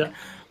think. Yeah.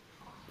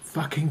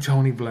 Fucking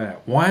Tony Blair.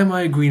 Why am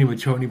I agreeing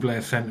with Tony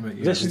Blair's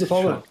sentiment? This is the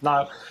problem.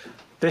 Now,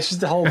 this is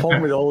the whole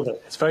problem with all of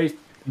it. It's very...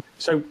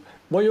 So,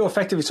 what you're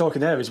effectively talking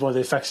there is one of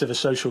the effects of a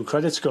social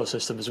credit score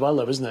system as well,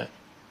 though, isn't it?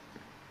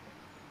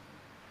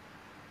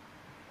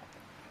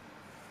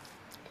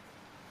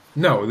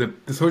 No,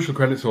 the social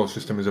credit score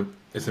system is a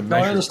measure. No,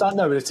 I understand.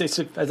 No, but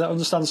I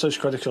understand the social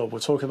credit score.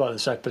 We'll talk about it in a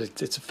sec, but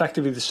it's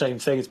effectively the same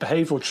thing. It's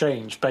behavioural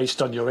change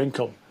based on your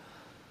income.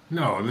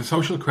 No, the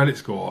social credit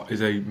score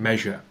is a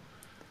measure.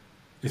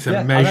 It's a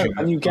Yeah, measure. I know,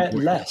 and you get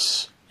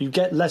less. You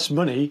get less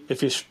money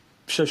if your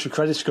social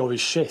credit score is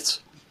shit.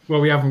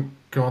 Well, we haven't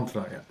gone to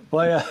that yet.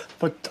 Well, yeah,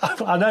 but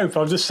I know,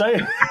 but I'm just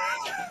saying.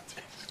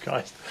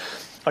 Christ.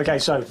 Okay,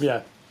 so,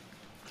 yeah.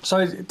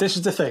 So, this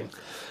is the thing.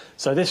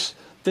 So, this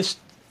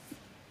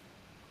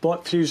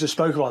what Fuse just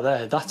spoke about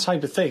there, that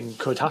type of thing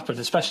could happen,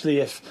 especially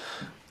if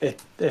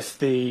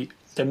the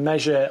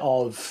measure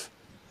of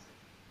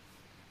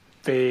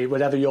the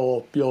whatever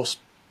your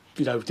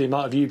the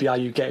amount of UBI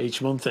you get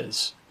each month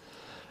is,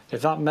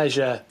 if that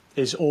measure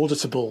is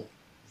auditable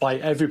by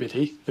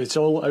everybody, if it's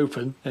all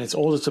open and it's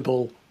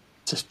auditable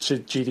to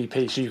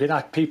GDP, so you can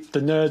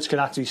the nerds can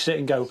actually sit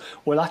and go,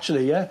 well,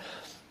 actually, yeah.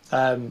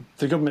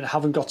 The government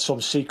haven't got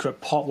some secret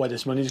pot where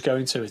this money's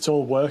going to. It's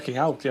all working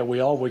out. Yeah,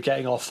 we're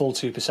getting our full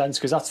 2%,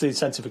 because that's the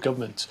incentive of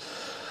government,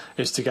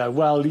 is to go,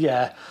 well,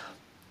 yeah,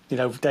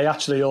 they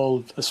actually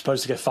all are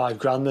supposed to get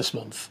 $5,000 this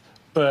month,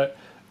 but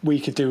we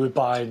could do with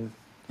buying,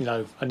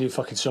 a new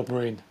fucking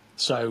submarine.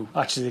 So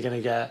actually they're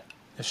going to get,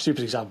 a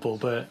stupid example,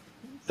 but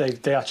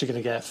they're actually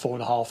going to get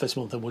 4.5 this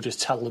month, and we'll just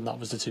tell them that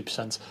was the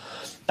 2%.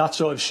 That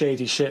sort of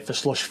shady shit for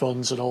slush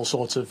funds and all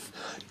sorts of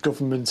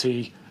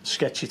governmenty,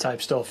 sketchy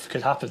type stuff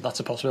could happen. That's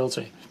a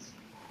possibility.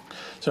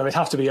 So it'd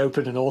have to be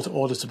open and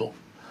auditable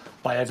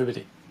by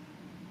everybody.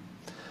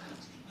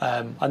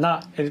 And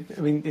that,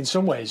 in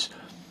some ways,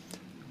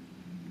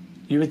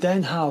 you would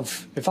then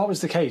have, if that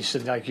was the case,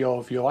 and like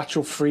your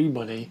actual free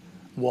money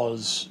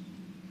was,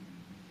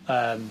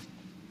 your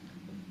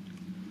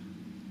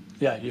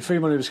free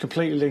money was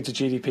completely linked to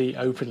GDP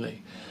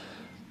openly,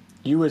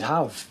 you would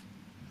have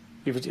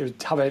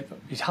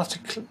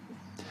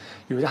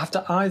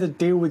to either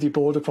deal with your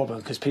border problem,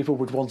 because people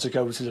would want to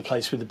go to the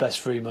place with the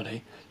best free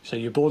money. So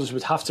your borders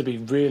would have to be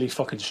really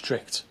fucking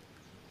strict,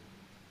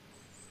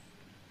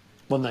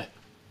 wouldn't they?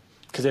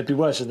 Because it'd be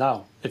worse than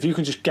now. If you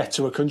can just get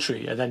to a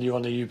country and then you're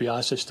on the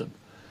UBI system.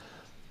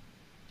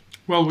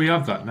 Well, we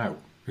have that now.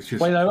 It's just,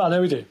 well, I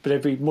know we do, but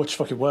it'd be much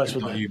fucking worse,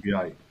 wouldn't it?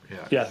 UBI,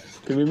 Yeah,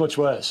 it'd be much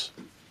worse.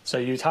 So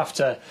you'd have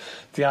to,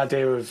 the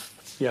idea of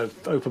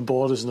open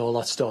borders and all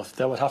that stuff,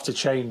 that would have to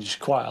change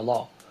quite a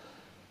lot,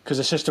 because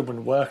the system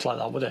wouldn't work like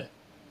that, would it?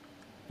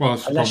 Well,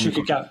 it's unless you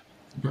could get.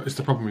 It's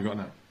the problem we've got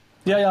now.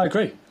 Yeah, I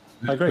agree.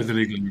 With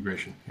illegal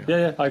immigration.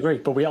 Yeah, I agree.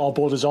 But our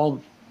borders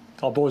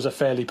are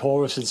fairly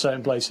porous in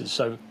certain places,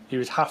 so you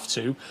would have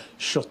to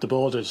shut the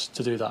borders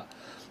to do that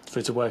for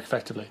it to work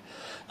effectively.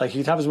 Like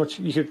we'd have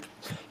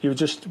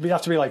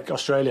to be like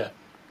Australia,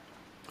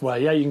 where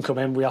you can come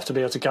in, we have to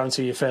be able to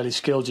guarantee you're fairly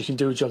skilled, you can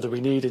do a job that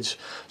we need,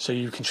 so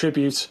you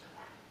contribute,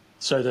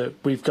 so that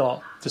we've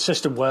got the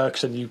system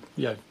works, and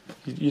you're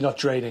not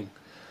draining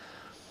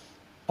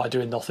by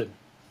doing nothing.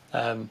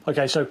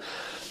 Okay, so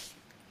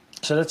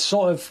let's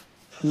sort of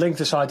link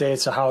this idea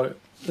to how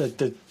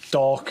the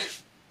dark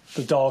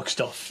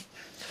stuff.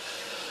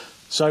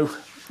 So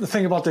the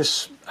thing about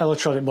this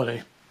electronic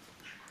money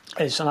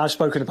is, and I've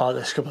spoken about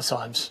this a couple of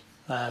times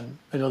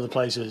in other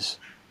places,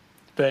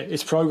 but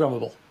it's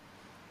programmable.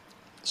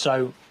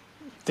 So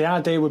the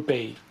idea would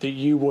be that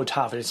you would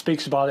have, and it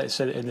speaks about it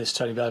in this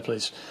Tony Blair,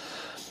 please,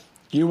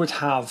 you would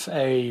have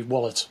a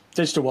wallet,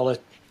 digital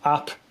wallet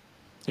app,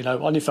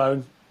 on your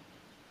phone,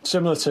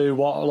 similar to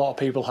what a lot of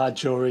people had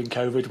during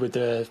COVID with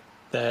the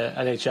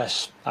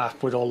NHS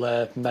app with all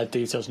their med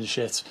details and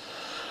shit.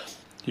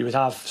 You would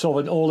have sort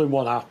of an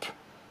all-in-one app.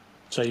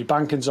 So your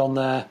banking's on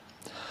there,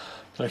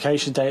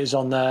 location data's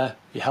on there,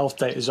 your health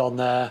data's on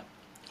there,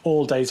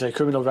 all data,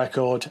 criminal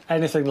record,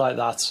 anything like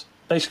that.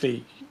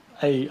 Basically,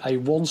 a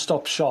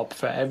one-stop shop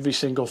for every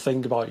single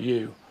thing about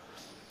you.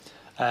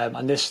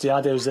 And the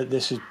idea is that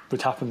this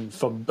would happen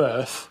from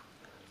birth.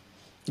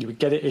 You would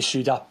get it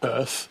issued at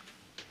birth,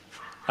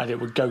 and it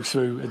would go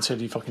through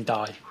until you fucking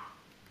die.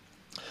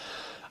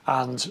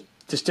 And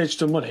this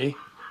digital money,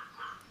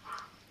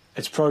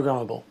 it's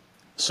programmable.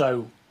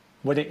 So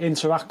when it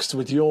interacts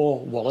with your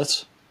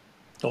wallet,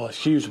 or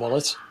Hugh's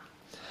wallet,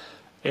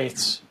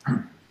 it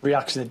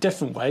reacts in a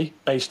different way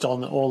based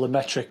on all the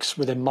metrics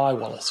within my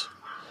wallet.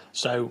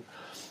 So,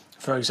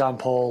 for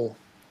example,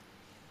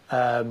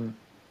 when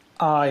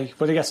it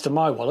gets to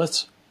my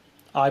wallet,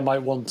 I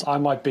might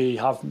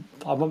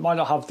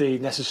not have the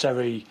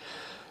necessary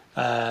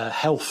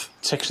health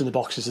ticks in the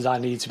boxes that I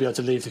need to be able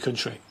to leave the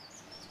country,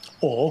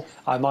 or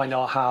I might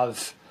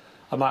have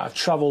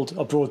travelled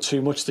abroad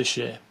too much this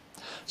year.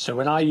 So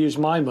when I use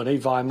my money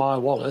via my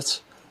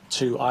wallet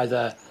to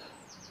either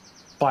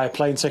buy a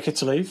plane ticket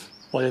to leave,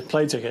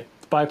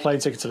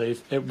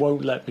 it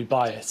won't let me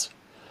buy it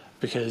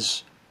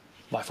because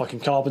my fucking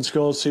carbon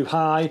score is too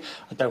high.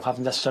 I don't have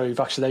the necessary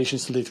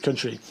vaccinations to leave the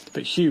country.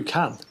 But Hugh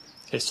can.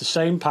 It's the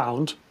same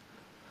pound,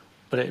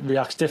 but it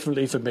reacts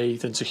differently for me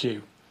than to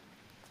Hugh.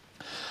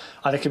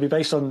 And it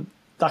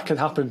can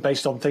happen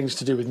based on things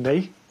to do with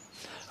me,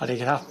 and it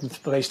can happen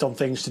based on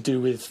things to do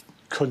with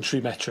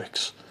country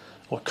metrics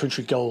or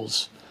country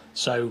goals.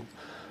 So,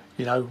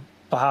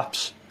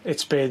 perhaps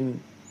it's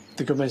been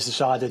the government's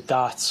decided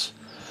that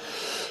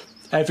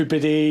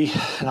everybody,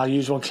 and I'll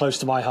use one close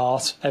to my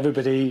heart,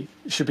 everybody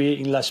should be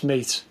eating less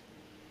meat.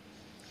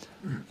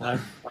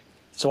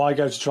 So I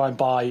go to try and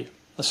buy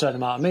a certain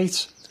amount of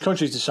meat. The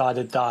country's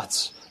decided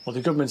that, or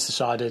the government's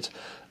decided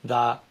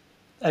that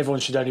everyone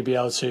should only be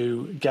able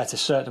to get a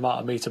certain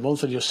amount of meat a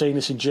month. And you're seeing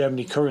this in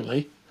Germany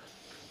currently,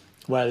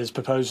 where there's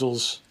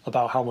proposals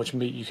about how much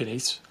meat you can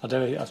eat. I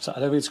don't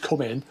think it's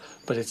come in,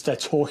 but they're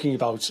talking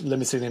about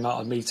limiting the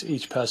amount of meat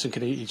each person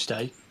can eat each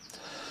day.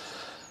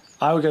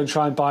 I would go and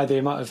try and buy the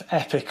amount of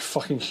epic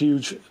fucking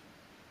huge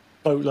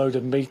boatload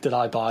of meat that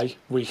I buy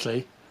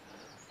weekly,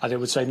 and it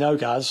would say, no,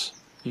 Gaz,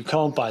 you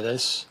can't buy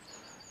this.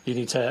 You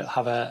need to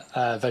have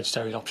a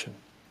vegetarian option.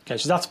 Okay,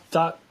 so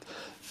that.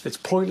 It's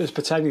pointless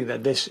pretending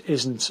that this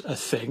isn't a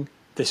thing.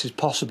 This is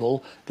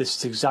possible. This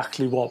is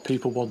exactly what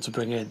people want to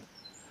bring in.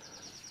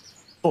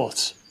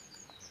 But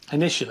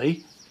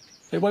initially,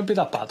 it won't be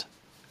that bad.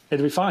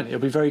 It'll be fine. It'll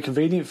be very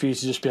convenient for you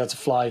to just be able to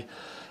fly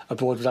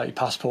abroad without your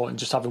passport and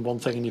just having one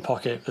thing in your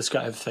pocket that's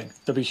got everything.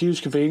 There'll be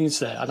huge convenience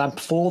there. And I'm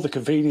for the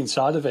convenience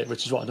side of it,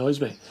 which is what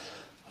annoys me.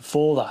 I'm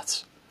for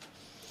that.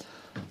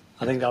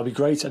 I think that'll be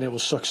great, and it will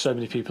suck so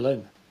many people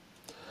in.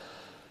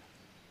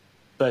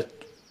 But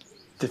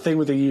the thing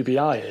with the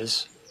UBI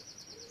is,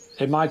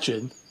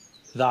 imagine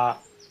that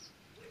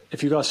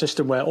if you've got a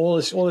system where all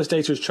this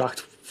data is tracked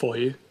for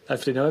you,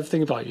 they know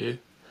everything about you,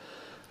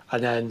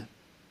 and then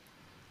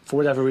for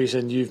whatever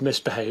reason you've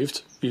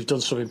misbehaved, you've done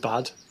something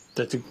bad,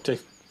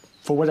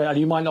 and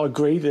you might not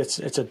agree that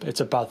it's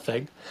a bad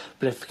thing,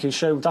 but if it can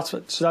show what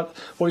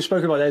we've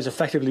spoken about there is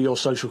effectively your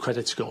social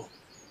credit score,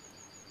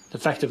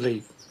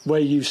 effectively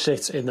where you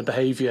sit in the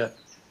behaviour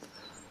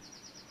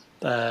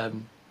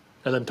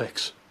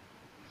Olympics.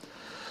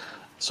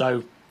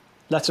 So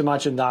let's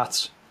imagine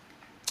that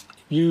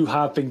you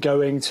have been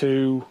going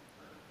to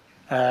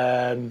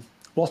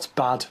what's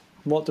bad?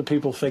 What do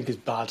people think is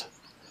bad?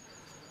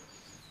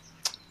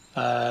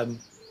 Let's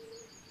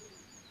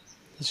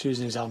use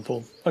an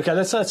example. Okay,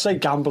 let's say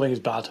gambling is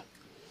bad.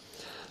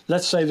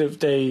 Let's say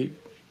that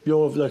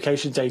your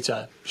location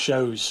data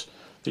shows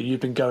that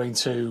you've been going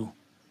to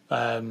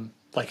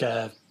like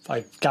a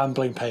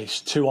gambling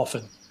place too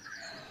often.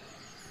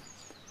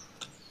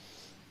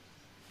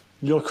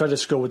 Your credit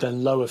score would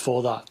then lower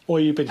for that. Or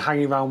you've been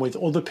hanging around with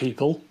other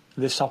people.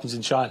 This happens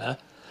in China.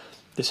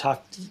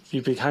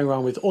 You've been hanging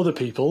around with other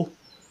people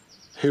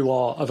who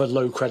are of a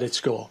low credit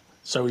score.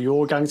 So you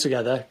all gang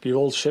together, you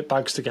all shit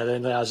bags together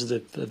in the eyes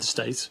of the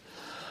state.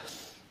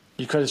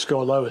 Your credit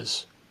score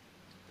lowers.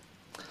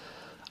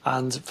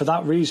 And for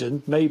that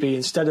reason, maybe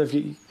instead of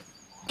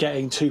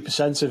getting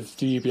 2% of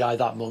the UBI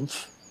that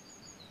month,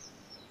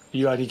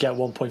 you only get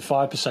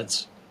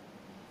 1.5%.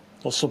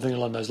 Or something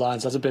along those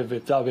lines. That'd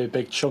be a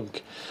big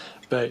chunk.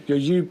 But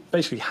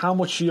basically how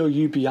much your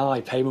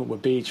UBI payment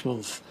would be each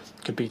month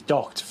could be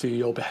docked for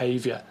your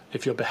behaviour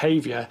if your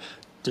behaviour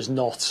does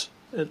not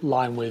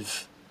align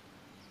with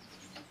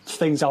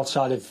things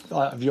outside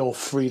of your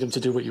freedom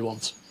to do what you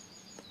want.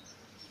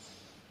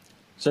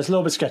 So it's a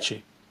little bit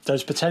sketchy.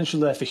 There's potential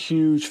there for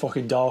huge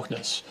fucking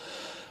darkness.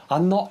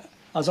 I'm not,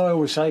 as I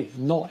always say,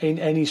 not in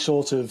any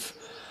sort of.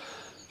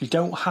 You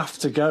don't have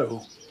to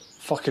go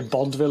fucking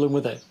Bond villain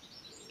with it.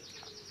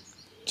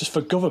 Just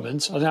for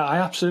government, and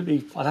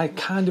I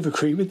kind of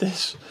agree with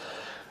this.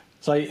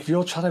 It's like if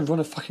you're trying to run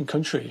a fucking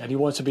country and you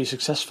want to be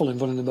successful in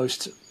running the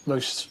most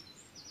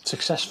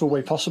successful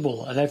way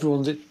possible, and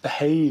everyone that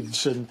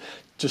behaves and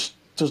just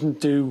doesn't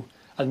do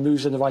and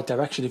moves in the right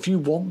direction, if you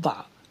want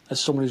that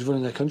as someone who's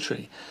running a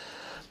country,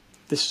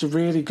 this is a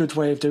really good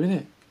way of doing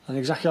it. And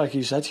exactly like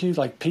you said, Hugh,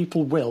 like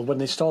people will, when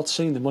they start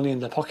seeing the money in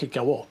their pocket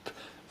go up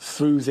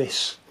through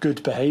this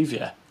good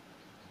behaviour,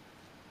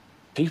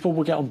 people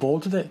will get on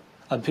board with it.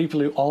 And people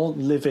who aren't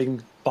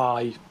living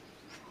by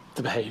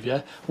the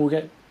behaviour will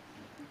get,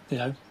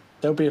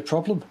 there'll be a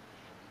problem.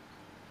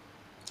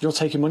 You're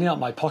taking money out of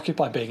my pocket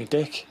by being a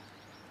dick.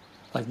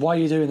 Like, why are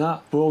you doing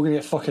that? We're all going to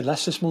get fucking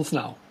less this month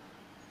now.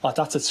 Like,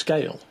 that's at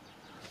scale.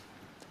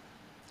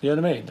 You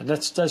know what I mean? And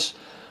it's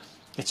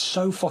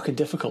so fucking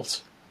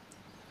difficult.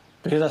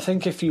 Because I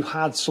think if you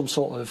had some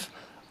sort of,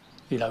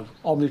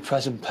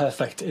 omnipresent,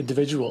 perfect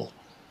individual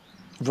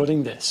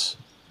running this,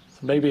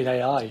 maybe an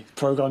AI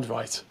programmed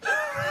right.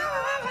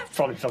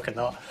 Probably fucking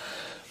not.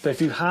 But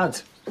if you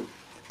had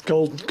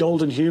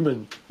golden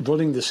human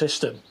running the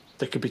system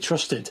that could be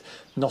trusted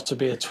not to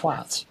be a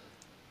twat,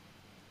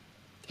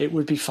 it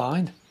would be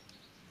fine.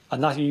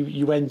 And that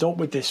you end up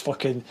with this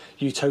fucking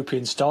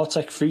utopian Star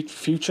Trek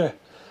future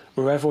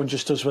where everyone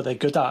just does what they're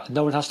good at and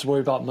no one has to worry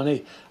about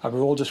money and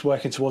we're all just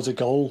working towards a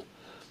goal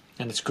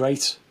and it's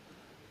great.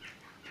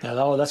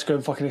 Now, let's go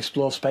and fucking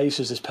explore space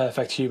as this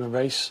perfect human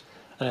race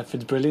and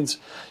everything's brilliant.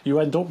 You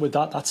end up with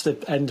that. That's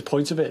the end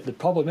point of it. The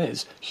problem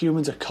is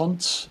humans are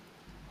cunts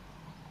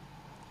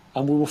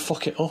and we will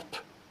fuck it up.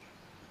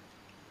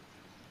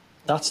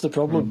 That's the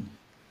problem.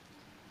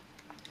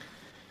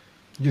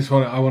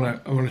 I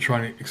want to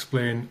try and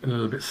explain in a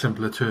little bit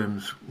simpler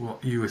terms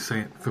what you were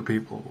saying for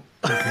people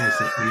in case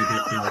it's really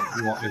big,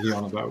 what is he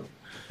on about?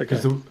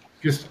 Because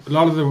just a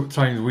lot of the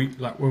times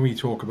when we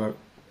talk about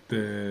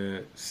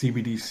the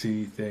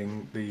CBDC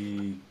thing,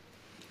 the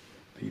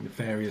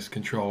nefarious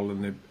control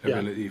and the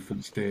ability for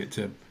the state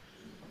to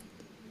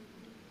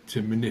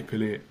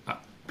manipulate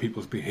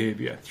people's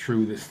behaviour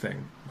through this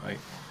thing, right?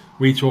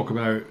 We talk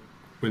about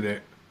with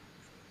it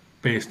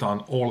based on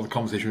all of the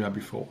conversation we had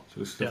before. So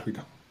this stuff we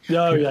don't.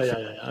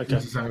 Okay.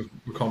 This sounds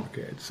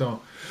complicated.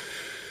 So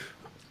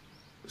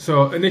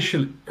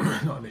initially,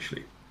 not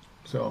initially.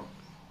 So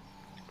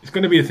it's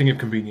going to be a thing of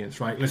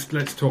convenience, right?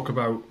 Let's talk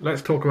about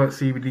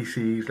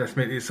CBDCs. Let's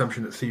make the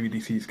assumption that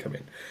CBDCs come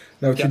in.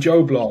 Now, to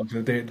Joe Blogs on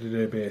a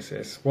day-to-day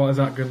basis, what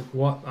that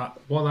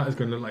is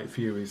going to look like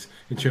for you is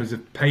in terms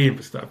of paying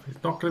for stuff.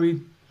 It's not going to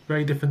be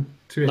very different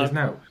to it is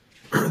now.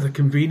 The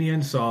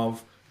convenience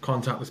of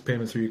contactless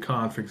payments through your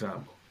card, for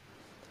example.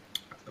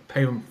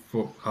 Payment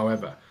for,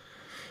 however.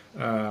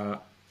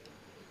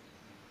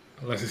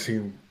 Let's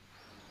assume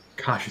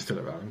cash is still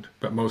around,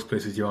 but most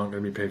places you aren't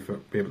going to be able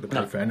to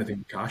pay for anything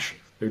with cash.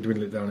 They're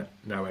dwindling it down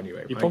now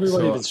anyway. You probably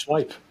won't even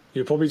swipe.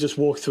 You'll probably just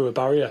walk through a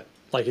barrier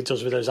like it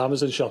does with those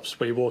Amazon shops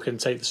where you walk in and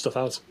take the stuff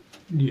out.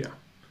 Yeah.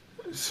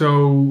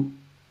 So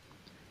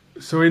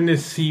in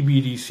this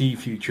CBDC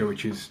future,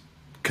 which is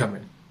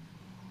coming,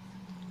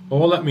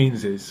 all that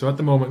means is, so at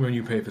the moment when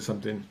you pay for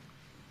something,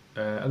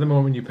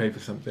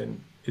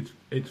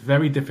 it's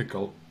very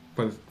difficult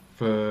for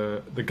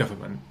the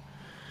government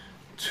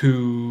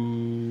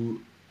to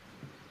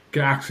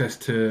get access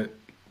to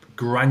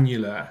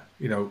granular,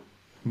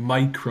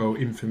 micro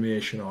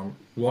information on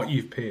what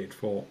you've paid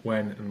for,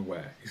 when and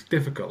where. It's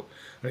difficult.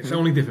 And it's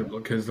only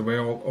difficult because the way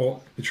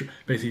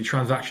basically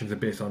transactions are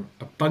based on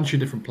a bunch of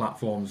different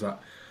platforms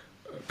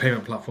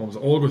payment platforms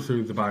that all go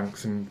through the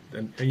banks and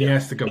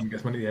yes, the government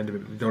gets money at the end of it,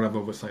 but they don't have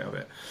oversight of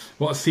it.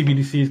 What a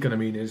CBDC is going to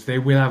mean is they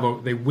will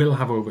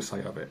have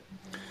oversight of it.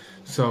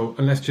 So,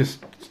 and let's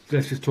just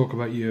talk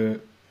about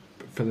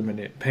for the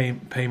minute,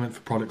 payment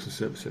for products and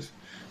services.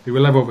 They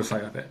will have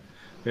oversight of it.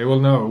 They will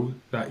know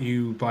that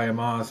you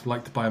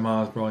like to buy a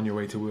Mars bar on your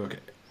way to work.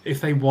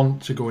 If they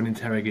want to go and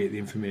interrogate the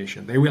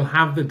information, they will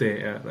have the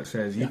data that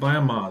says you buy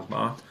a Mars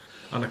bar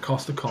and a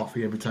cost of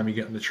coffee every time you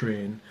get on the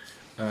train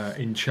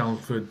in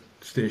Chelmsford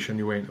Station on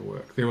your way into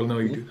work. They will know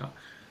you do that.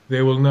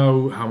 They will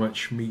know how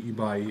much meat you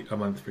buy a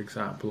month, for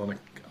example,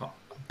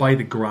 by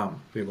the gram.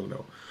 They will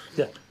know.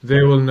 Yeah.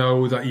 They will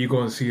know that you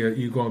go and see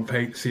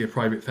a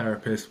private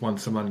therapist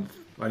once a month,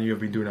 and you have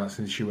been doing that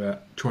since you were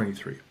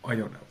 23. I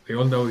don't know. They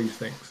all know these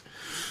things.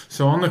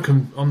 So on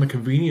the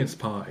convenience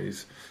part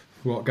is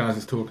what Gaz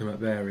is talking about.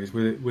 There is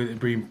with it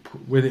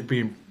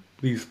being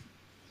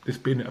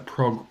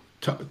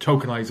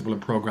tokenizable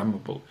and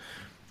programmable.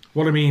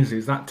 What it means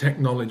is that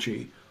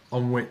technology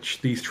on which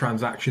these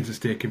transactions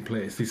are taking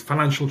place, these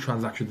financial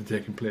transactions are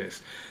taking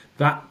place,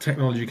 that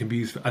technology can be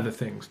used for other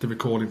things, to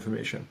record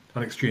information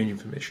and exchange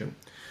information.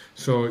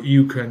 So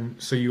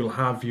you'll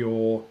have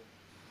your,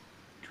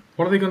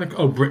 what are they going to?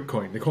 Oh,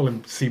 Bitcoin. They call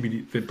them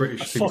CBD. The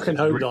British. I fucking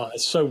hope not.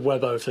 It's so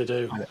webbo if they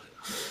do.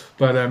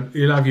 But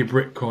you'll have your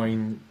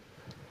Bitcoin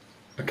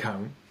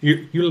account.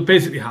 You'll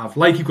basically have,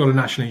 like you've got a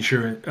national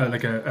insurance,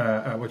 like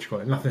a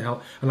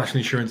national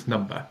insurance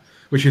number,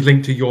 which is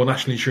linked to your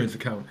national insurance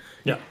account.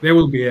 Yeah. There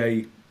will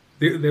be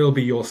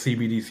your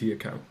CBDC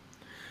account.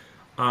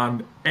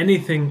 And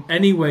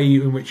any way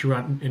in which you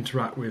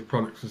interact with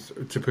products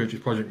to purchase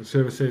products and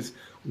services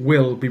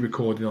will be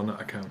recorded on that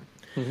account.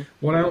 Mm-hmm.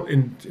 What else,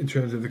 in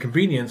terms of the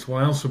convenience,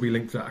 what else will be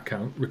linked to that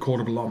account,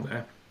 recordable on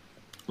there,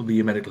 will be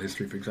your medical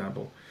history, for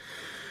example.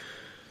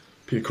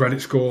 Your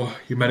credit score,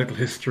 your medical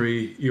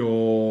history,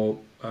 your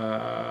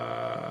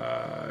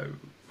I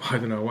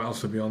don't know what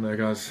else will be on there,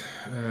 guys.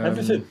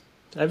 Everything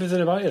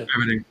about you.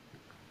 Everything.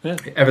 Yeah.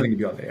 Everything will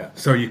be on there. Yeah.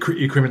 So your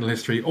criminal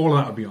history, all of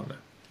that will be on there.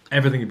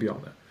 Everything will be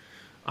on there.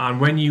 And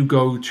when you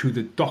go to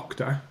the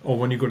doctor, or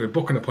when you go to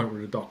book an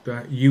appointment with a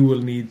doctor, you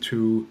will need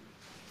to,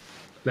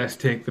 let's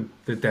take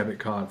the debit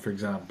card, for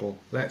example.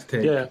 Let's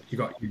take, you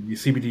got your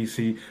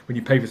CBDC, when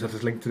you pay for stuff,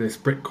 it's linked to this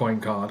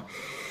Bitcoin card,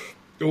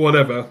 or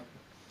whatever.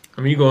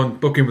 And when you go and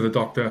book in with a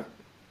doctor,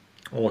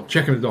 or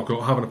check in with a doctor,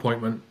 or have an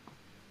appointment,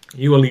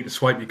 you will need to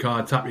swipe your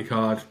card, tap your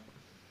card,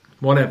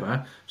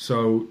 whatever.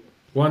 So,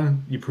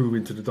 one, you're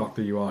proving to the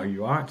doctor you are who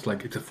you are.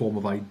 It's a form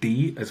of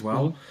ID as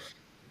well. Mm-hmm.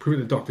 prove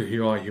to the doctor who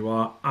you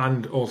are,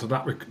 and also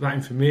that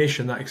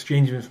information, that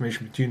exchange of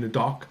information between the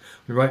doc,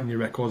 the writing your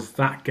records,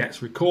 that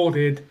gets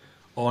recorded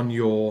on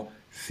your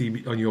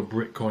on your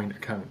Bitcoin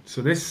account.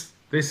 So this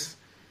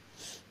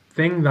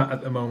thing that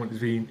at the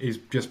moment is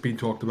just being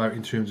talked about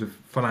in terms of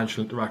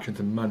financial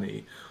interactions and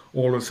money,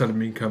 all of a sudden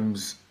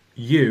becomes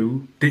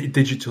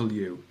digital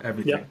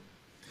everything. Yeah.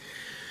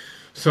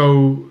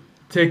 So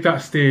take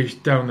that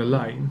stage down the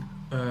line,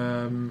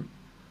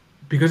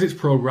 because it's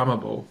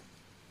programmable.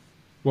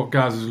 What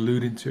Gaz is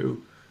alluding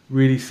to,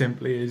 really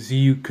simply, is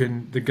the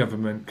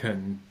government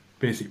can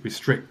basically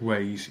restrict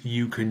ways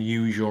you can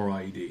use your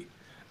ID,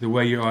 the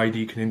way your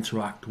ID can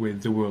interact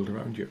with the world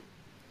around you.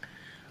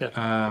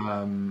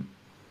 Yeah.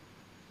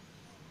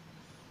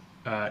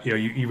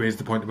 You raised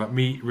the point about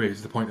meat,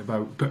 raised the point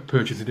about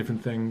purchasing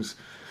different things.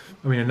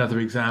 I mean, another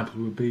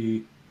example would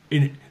be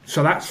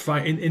so that's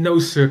fine in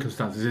those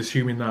circumstances,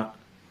 assuming that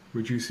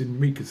reducing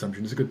meat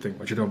consumption is a good thing,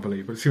 which I don't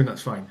believe, but assuming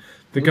that's fine.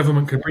 The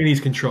government can bring these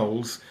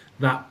controls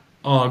that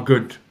are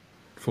good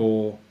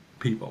for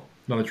people,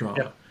 not a drama.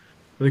 Yeah.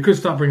 But they could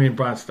start bringing in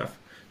bad stuff.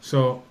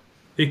 So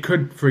it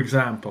could, for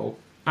example,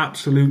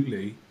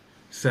 absolutely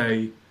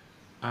say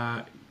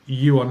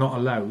you are not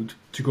allowed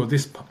to go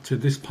to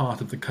this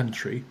part of the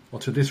country or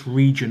to this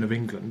region of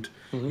England.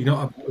 Mm-hmm. You're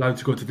not allowed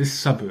to go to this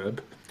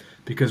suburb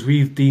because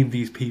we've deemed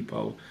these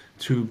people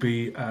to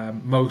be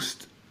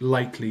most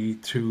likely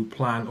to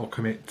plan or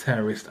commit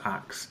terrorist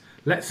acts.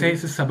 Let's say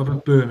it's a suburb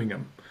of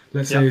Birmingham.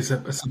 Let's say it's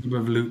a suburb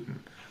of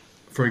Luton,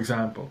 for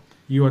example.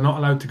 You are not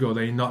allowed to go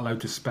there. You're not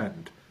allowed to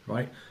spend,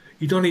 right?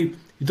 You don't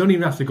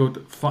even have to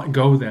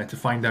go there to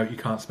find out you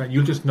can't spend.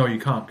 You'll just know you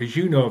can't, because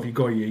you know if you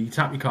go here, you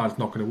tap your card, it's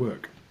not going to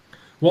work.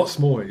 What's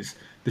more is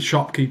the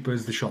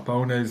shopkeepers, the shop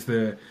owners,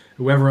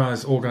 whoever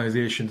has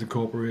organisations and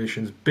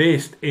corporations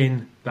based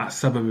in that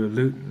suburb of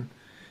Luton,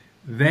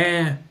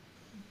 their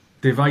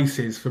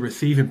devices for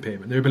receiving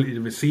payment, their ability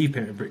to receive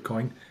payment in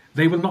Bitcoin,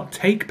 they will not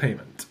take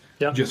payment.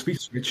 Just be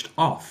switched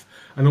off.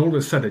 And all of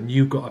a sudden,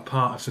 you've got a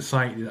part of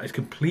society that is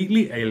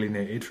completely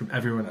alienated from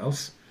everyone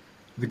else.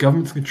 The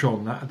government's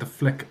controlling that at the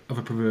flick of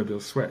a proverbial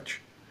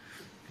switch.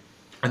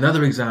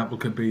 Another example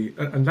could be,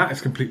 and that is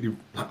completely,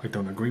 I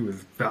don't agree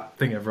with that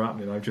thing ever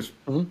happening. I've just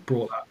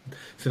brought that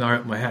scenario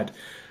up in my head.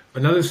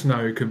 Another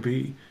scenario could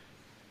be,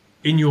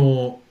 in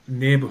your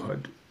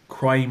neighbourhood,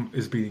 crime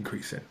has been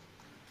increasing.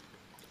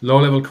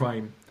 Low-level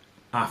crime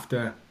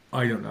after,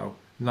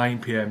 9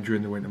 p.m.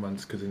 during the winter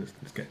months, because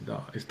it's getting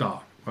dark. It's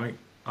dark, right?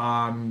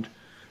 And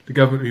the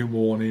government have been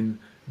warning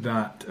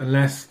that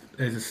unless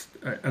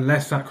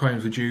that crime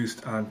is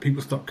reduced and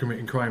people stop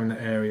committing crime in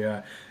the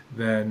area,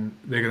 then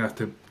they're going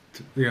to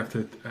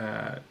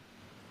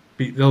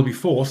they'll be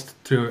forced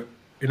to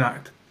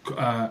enact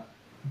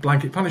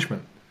blanket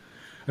punishment.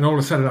 And all of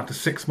a sudden, after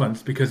 6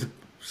 months, because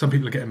some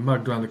people are getting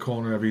mugged around the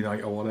corner every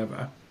night or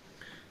whatever,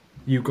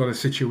 you've got a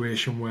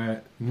situation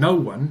where no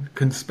one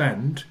can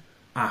spend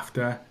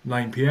after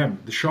 9 p.m.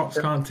 The shops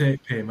can't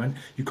take payment.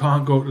 You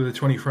can't go to the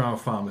 24-hour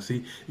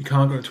pharmacy. You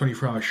can't go to the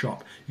 24-hour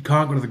shop. You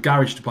can't go to the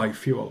garage to buy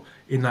fuel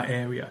in that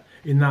area.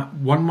 In that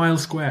 1 mile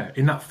square,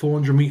 in that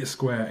 400 metre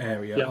square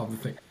area of the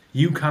thing.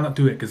 You cannot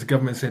do it because the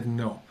government said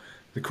no.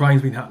 The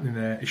crime's been happening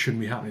there. It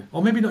shouldn't be happening.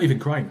 Or maybe not even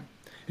crime.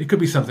 It could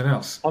be something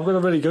else. I've got a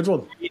really good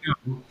one.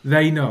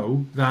 They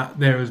know that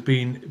there has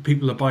been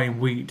people are buying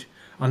weed,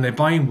 and they're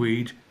buying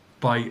weed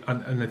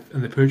and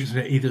they're purchasing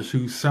it either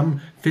through some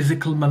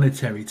physical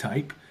monetary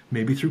type,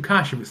 maybe through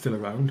cash if it's still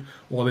around,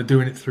 or they're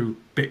doing it through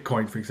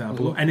Bitcoin, for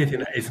example, or anything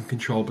that isn't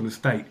controlled by the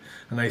state.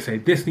 And they say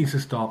this needs to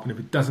stop, and if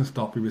it doesn't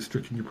stop, we're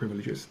restricting your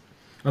privileges.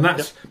 And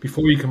that's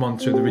before you come on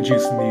to the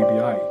reducing the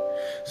UBI.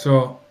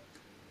 So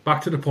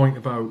back to the point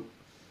about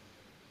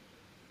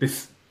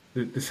this,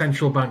 the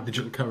central bank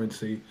digital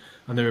currency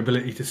and their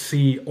ability to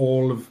see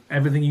all of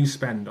everything you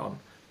spend on,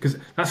 because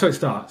that's how it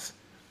starts,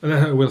 and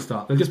that's how it will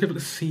start. They'll just be able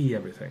to see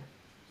everything.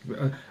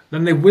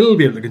 Then they will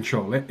be able to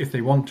control it if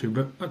they want to,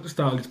 but at the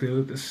start, they'll just be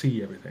able to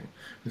see everything.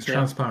 It's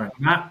transparent.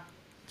 And that,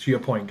 to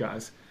your point,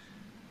 guys,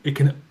 it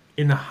can,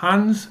 in the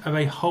hands of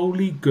a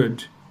wholly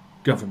good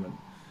government,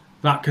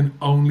 that can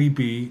only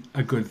be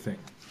a good thing.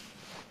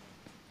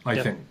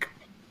 I think.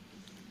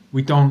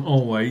 We don't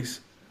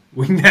always,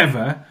 we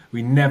never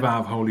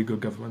have wholly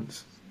good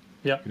governments.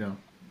 Yeah. You know,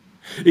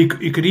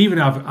 it could even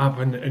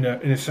happen in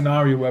a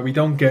scenario where we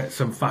don't get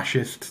some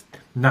fascist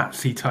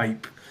Nazi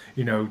type,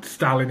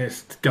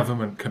 Stalinist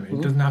government come in.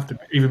 It doesn't have to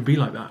even be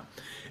like that.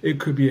 It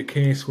could be a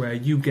case where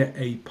you get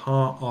a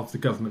part of the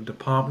government,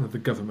 department of the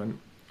government,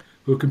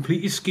 who are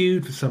completely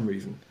skewed for some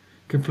reason.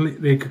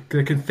 They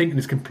can think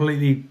it's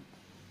completely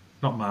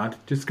not mad,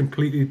 just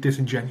completely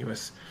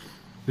disingenuous.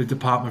 The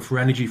Department for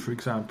Energy, for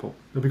example.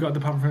 Have we got a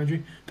Department for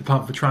Energy?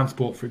 Department for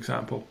Transport, for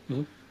example.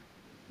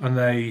 And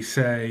they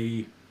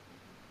say,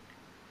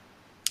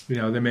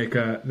 they make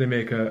a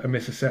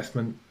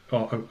misassessment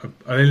or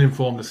an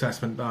ill-informed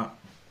assessment that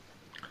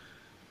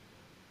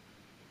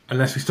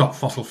unless we stop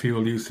fossil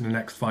fuel use in the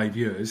next 5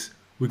 years,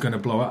 we're going to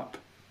blow up.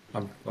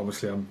 I'm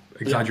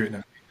exaggerating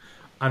now.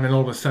 And then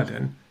all of a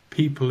sudden,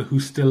 people who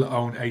still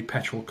own a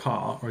petrol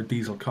car or a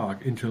diesel car,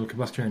 internal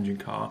combustion engine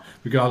car,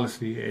 regardless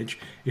of the age,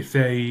 if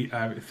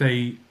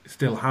they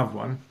still have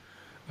one,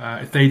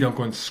 if they don't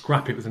go and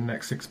scrap it within the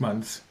next 6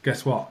 months,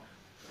 guess what?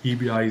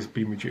 UBI has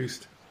been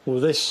reduced.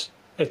 Well,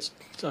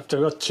 I've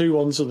got two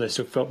ones on this.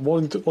 We've got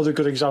one other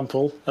good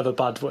example of a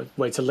bad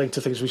way to link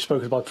to things we've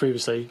spoken about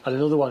previously, and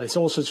another one. It's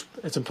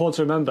important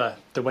to remember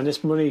that when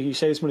you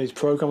say this money is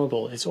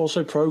programmable, it's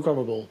also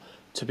programmable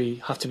to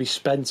have to be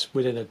spent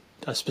within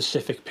a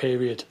specific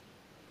period.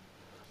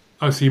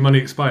 Oh, so your money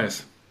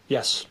expires?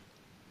 Yes.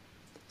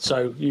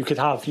 So you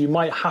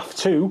might have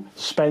to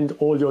spend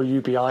all your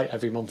UBI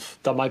every month.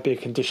 That might be a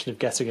condition of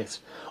getting it,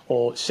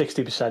 or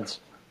 60%.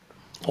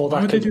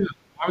 Why would they do that?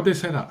 Why would they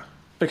say that?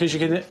 Because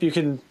you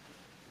can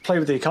play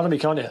with the economy,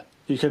 can't you?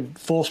 You can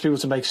force people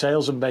to make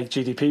sales and make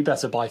GDP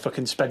better by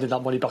fucking spending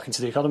that money back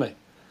into the economy.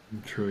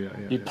 True,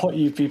 yeah.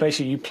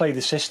 You play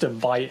the system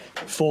by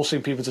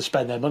forcing people to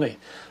spend their money,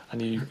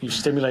 and you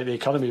stimulate the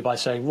economy by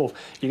saying, well,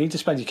 you need to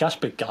spend your cash,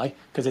 big guy,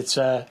 because it's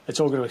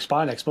all going to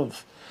expire next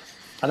month.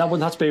 And that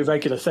wouldn't have to be a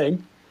regular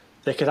thing.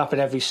 It could happen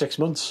every 6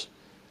 months.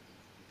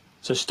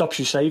 So it stops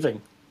you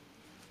saving.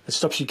 It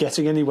stops you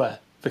getting anywhere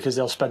because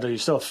they'll spend all your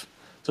stuff.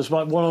 So it's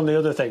one on the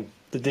other thing.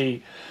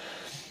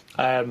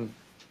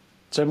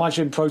 So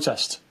imagine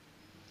protest.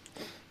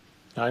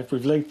 Right,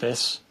 we've linked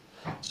this.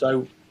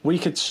 So we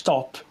could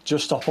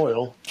just stop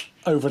oil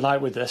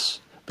overnight with this,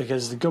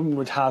 because the government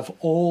would have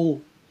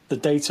all the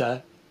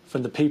data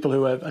from the people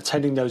who are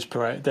attending those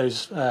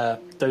protests.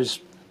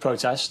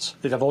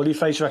 They'd have all your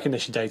face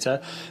recognition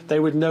data. They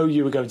would know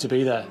you were going to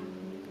be there.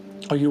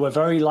 Or you were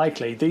very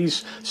likely,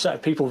 these set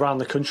of people around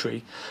the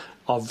country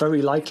are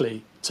very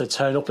likely to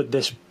turn up at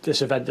this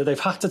event that they've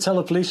had to tell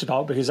the police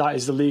about, because that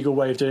is the legal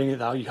way of doing it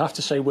now. You have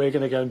to say, we're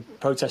going to go and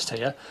protest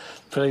here.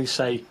 Police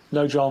say,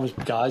 no dramas,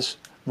 guys,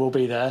 we'll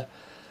be there.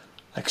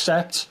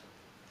 Except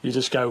you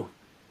just go,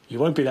 you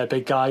won't be there,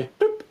 big guy.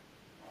 Boop.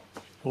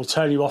 We'll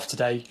turn you off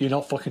today. You're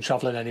not fucking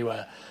travelling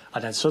anywhere.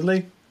 And then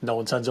suddenly, no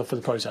one turns up for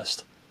the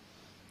protest.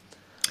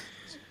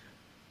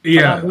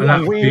 Yeah,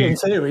 and we in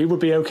theory would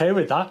be okay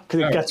with that,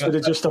 because it gets rid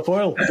of just stop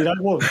oil. You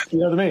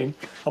know what I mean?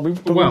 We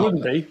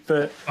wouldn't be,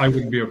 but I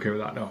wouldn't be okay with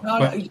that. No,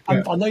 I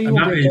know you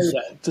wouldn't be okay with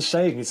that. Just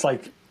saying, it's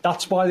like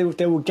that's why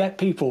they will get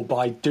people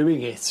by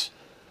doing it,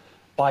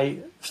 by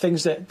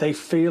things that they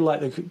feel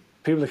like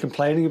people are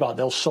complaining about.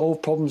 They'll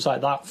solve problems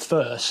like that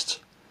first,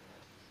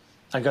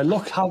 and go,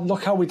 look how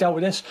we dealt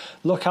with this.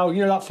 Look how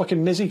that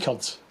fucking Mizzy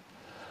cunt.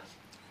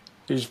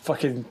 Who's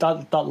fucking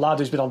that lad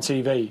who's been on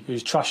TV,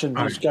 who's trashing,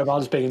 who's going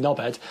around as being a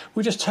knobhead.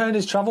 We just turn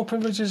his travel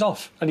privileges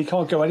off, and he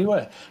can't go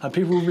anywhere. And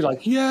people will be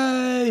like,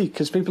 "Yay!"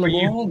 because people are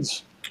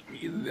morons.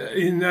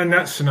 In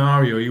that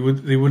scenario,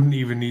 they wouldn't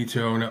even need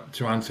to own up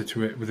to answer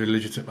to it with a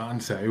legitimate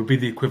answer. It would be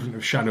the equivalent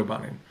of shadow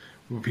banning.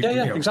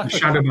 Exactly.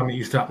 Shadow banning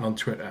used to happen on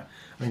Twitter,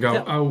 and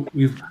go,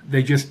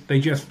 they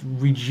just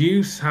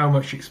reduce how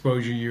much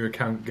exposure your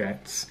account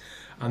gets,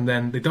 and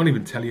then they don't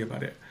even tell you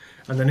about it.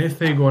 And then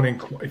if you go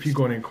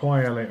and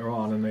inquire later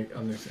on, and they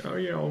say,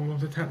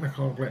 the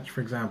technical glitch, for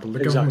example,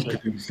 the government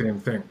could do the same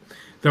thing.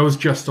 Those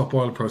just stop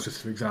oil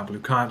processors, for example, who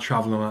can't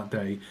travel on that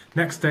day.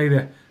 Next day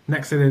their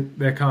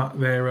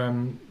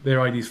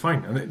ID's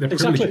fine, and their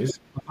privileges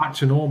are back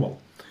to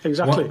normal.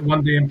 Exactly.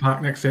 One day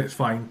impact, next day it's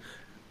fine.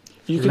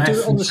 You could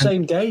do it on the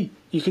same day.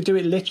 You could do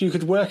it. You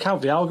could work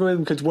out, the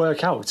algorithm could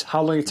work out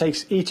how long it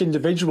takes each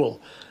individual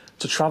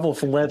to travel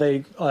from where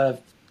they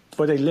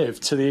live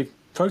to the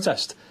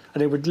protest.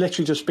 And it would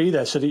literally just be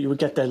there so that you would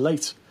get there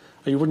late,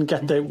 or you wouldn't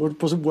get there.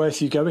 It wasn't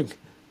worth you going.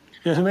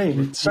 You know what I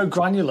mean? It's so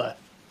granular.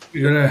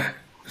 Yeah.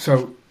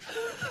 So,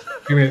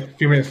 few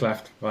minutes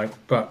left, right?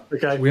 But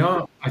okay. We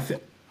are.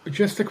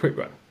 Just a quick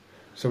one.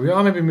 So we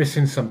are maybe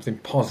missing something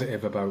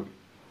positive about.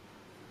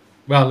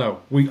 Well,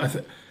 no.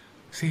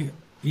 See,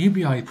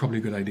 UBI is probably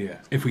a good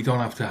idea if we don't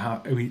have to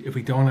have. If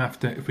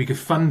we could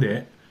fund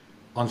it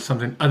on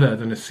something other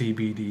than a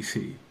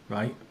CBDC,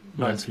 right?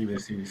 Right.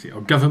 CBDC or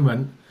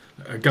government.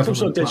 Some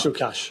sort of digital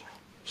cash,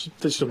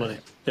 digital money.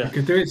 Yeah, you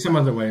could do it some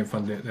other way and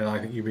fund it. Then I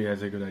think UBI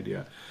is a good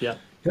idea. Yeah.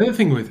 The other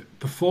thing with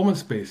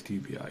performance-based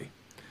UBI,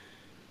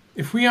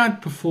 if we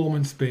had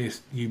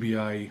performance-based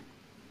UBI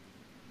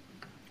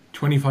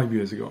 25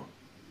 years ago,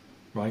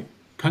 right?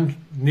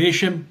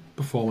 Nation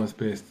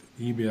performance-based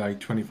UBI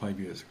 25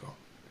 years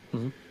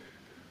ago,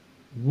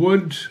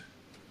 would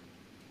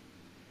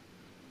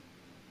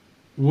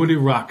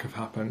Iraq have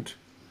happened?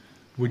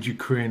 Would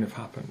Ukraine have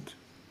happened?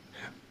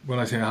 When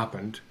I say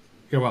happened.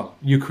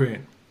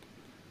 Ukraine.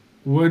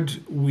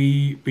 Would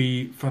we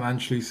be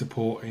financially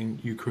supporting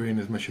Ukraine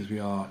as much as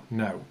we are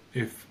now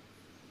if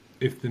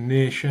the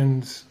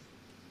nation's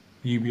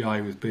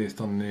UBI was based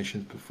on the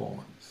nation's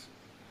performance?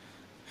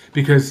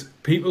 Because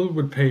people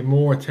would pay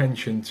more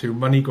attention to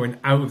money going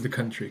out of the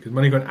country, because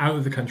money going out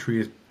of the country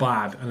is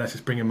bad unless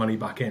it's bringing money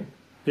back in.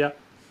 Yeah.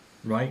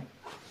 Right?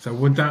 So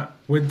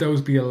would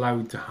those be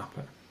allowed to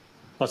happen?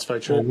 That's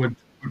very true. Or would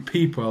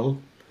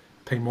people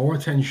pay more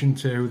attention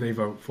to who they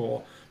vote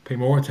for, pay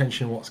more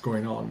attention to what's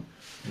going on,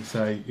 and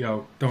say,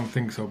 don't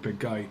think so, big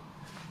guy.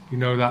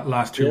 That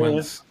last 2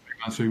 months,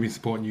 months we've been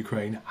supporting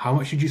Ukraine. How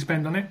much did you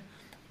spend on it?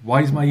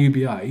 Why is my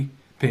UBI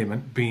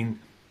payment been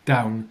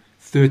down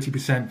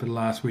 30% for the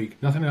last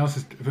week? Nothing else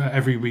is for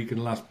every week in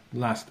the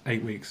last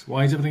 8 weeks.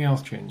 Why has everything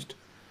else changed?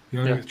 The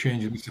only thing that's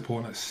changed is we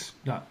support that.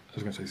 I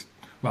was going to say,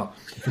 well,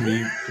 from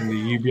the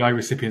UBI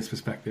recipient's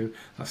perspective,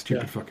 that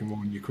stupid fucking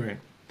war in Ukraine.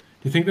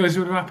 Do you think those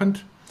would have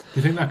happened?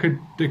 Do you think that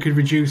could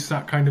reduce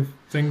that kind of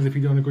things if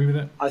you don't agree with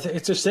it? I think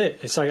it's just it.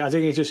 It's like I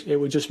think it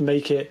would just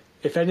make it.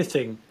 If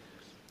anything,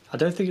 I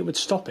don't think it would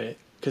stop it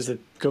because the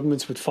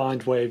governments would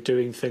find a way of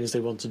doing things they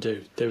want to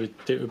do.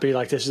 It would be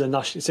like this is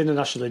it's in the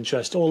national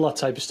interest, all that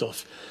type of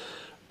stuff.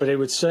 But it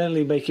would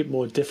certainly make it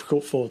more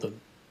difficult for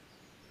them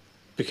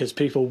because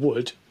people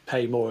would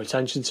pay more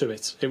attention to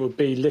it. It would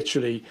be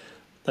literally,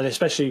 and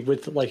especially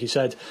with, like you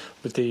said,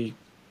 with the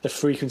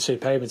frequency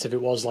of payments. If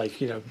it was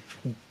like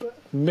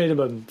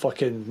minimum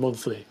fucking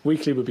monthly,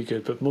 weekly would be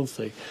good, but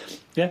monthly.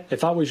 Yeah,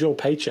 if that was your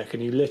paycheck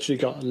and you literally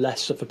got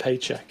less of a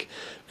paycheck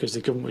because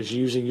the government was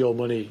using your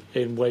money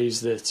in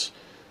ways that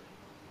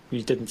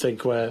you didn't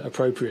think were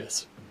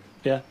appropriate,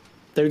 yeah,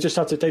 they would just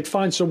have to. They'd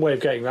find some way of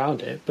getting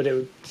around it, but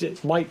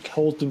it might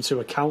hold them to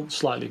account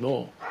slightly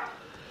more.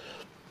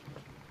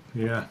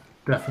 Yeah,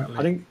 definitely.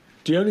 I think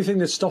the only thing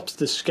that stops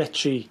the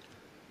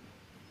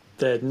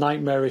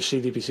nightmarish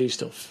CBDC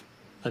stuff,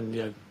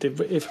 and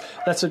if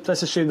let's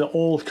assume that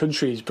all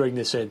countries bring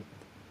this in.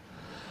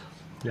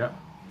 Yeah.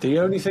 The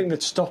only thing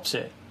that stops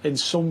it in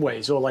some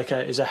ways, or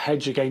is a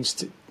hedge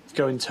against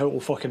going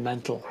total fucking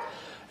mental,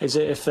 is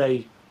it if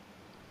they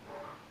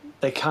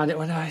kind of.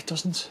 Well, no, it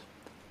doesn't.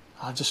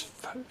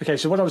 Okay.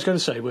 So what I was going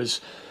to say was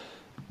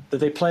that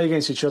they play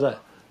against each other.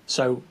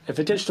 So if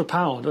a digital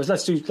pound,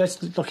 let's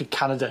look at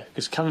Canada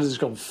because Canada's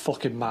gone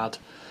fucking mad.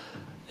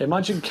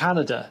 Imagine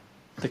Canada,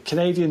 the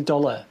Canadian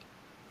dollar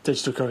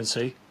digital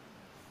currency,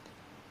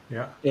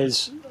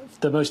 is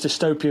the most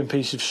dystopian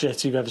piece of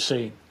shit you've ever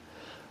seen,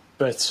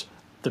 but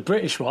the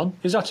British one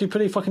is actually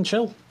pretty fucking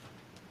chill.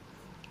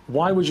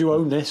 Why would you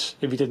own this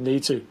if you didn't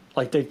need to?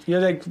 Like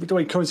the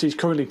way currencies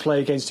currently play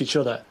against each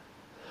other.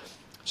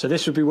 So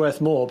this would be worth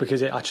more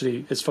because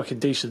it's fucking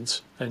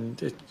decent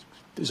and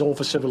it's all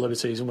for civil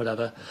liberties and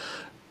whatever.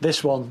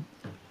 This one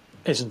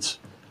isn't.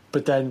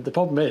 But then the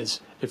problem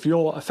is, if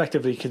you're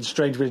effectively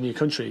constrained within your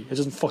country, it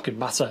doesn't fucking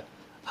matter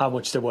how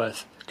much they're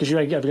worth because you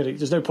ain't ever going to.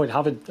 There's no point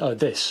having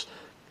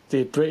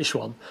the British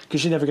one,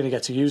 because you're never going to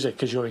get to use it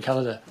because you're in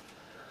Canada.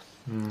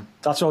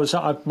 That's what I was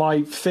saying.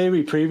 My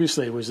theory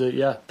previously was that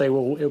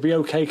it'll be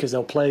okay because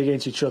they'll play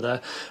against each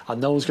other,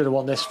 and no one's going to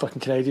want this fucking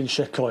Canadian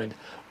shitcoin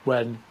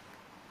when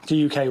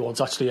the UK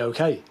one's actually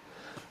okay.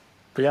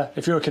 But yeah,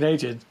 if you're a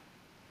Canadian,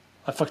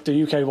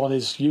 the UK one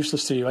is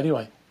useless to you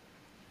anyway.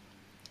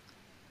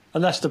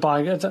 Unless they're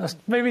buying it,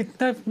 maybe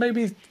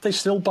they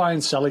still buy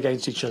and sell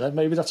against each other.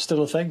 Maybe that's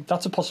still a thing.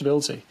 That's a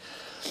possibility.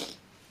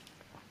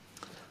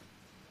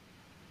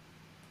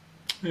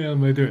 Yeah,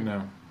 they do it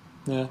now.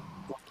 Yeah.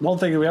 One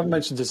thing that we haven't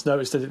mentioned that's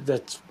noticed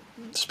that's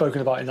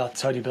spoken about in that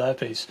Tony Blair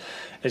piece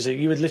is that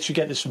you would literally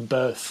get this from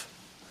birth.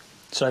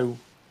 So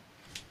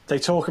they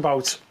talk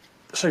about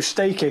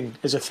staking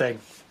is a thing.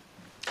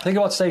 Think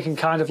about staking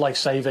kind of like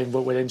saving,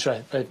 but with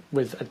interest,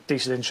 with a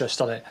decent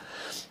interest on it.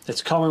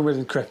 It's common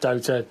within crypto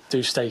to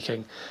do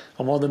staking,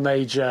 and one of the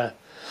major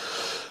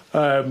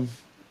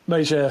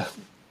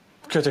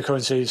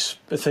cryptocurrencies,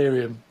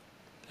 Ethereum,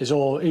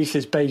 ETH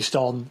is based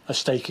on a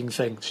staking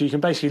thing. So you can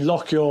basically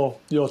lock your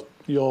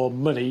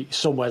money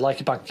somewhere, like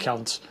your bank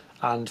account,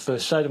 and for a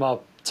certain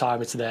amount of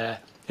time it's there.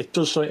 It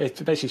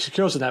basically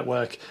secures the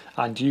network,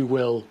 and you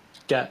will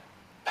get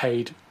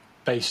paid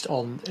based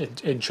on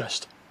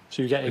interest.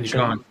 So you get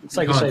interest. It's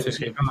like a savings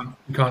scheme.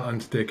 You can't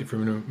unstake it for a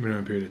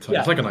minimum period of time. Yeah.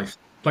 It's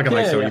like an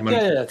ISO.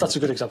 Yeah, that's a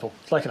good example.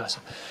 It's like an ISO.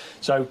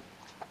 So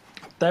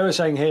they were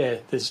saying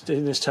here,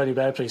 in this Tony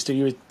Blair piece,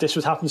 this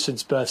would happen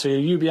since birth. So your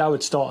UBI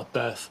would start at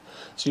birth.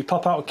 So you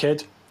pop out a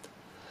kid,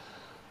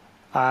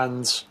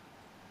 and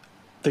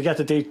they get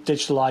the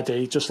digital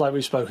ID, just like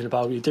we've spoken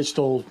about, your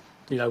digital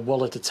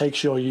wallet that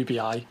takes your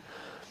UBI,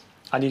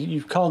 and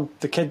you can't.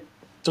 The kid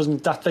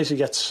doesn't. That basically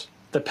gets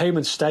the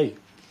payments stay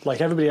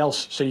like everybody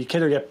else. So your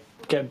kid will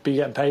be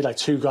getting paid like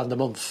 $2,000 a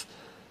month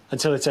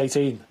until it's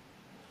 18.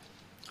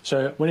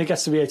 So when it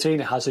gets to be 18,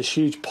 it has this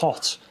huge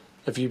pot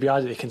of UBI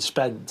that it can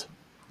spend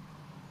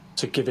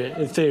to give it,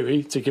 in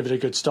theory, to give it a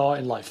good start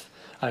in life.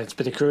 And it's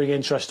been accruing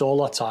interest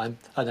all that time.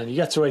 And then you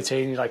get to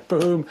 18, you're like,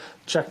 boom,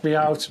 check me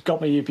out,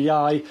 got my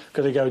UBI,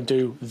 got to go and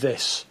do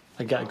this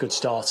and get a good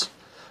start.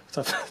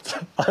 So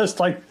I was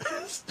like,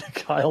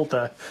 Kyle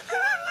there.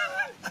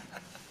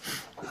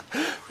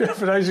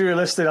 For those of you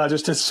listening, I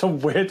just did some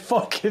weird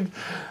fucking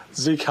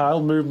Zeke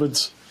Kyle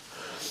movements.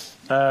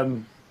 But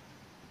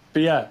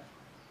yeah.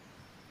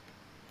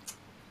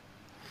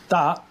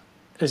 That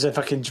is a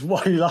fucking.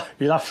 What are you laughing?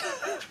 You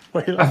laugh.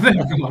 What are you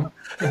laughing?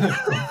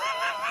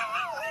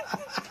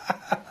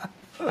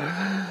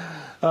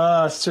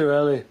 It's too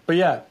early. But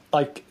yeah,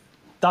 like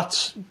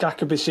that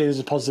could be seen as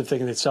a positive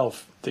thing in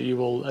itself. That you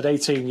will, at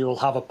 18, you will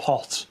have a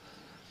pot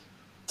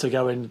to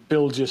go and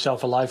build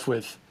yourself a life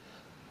with.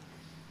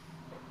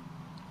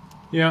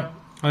 Yeah,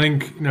 I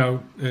think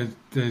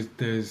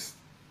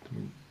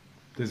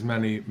there's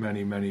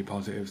many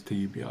positives to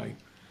UBI.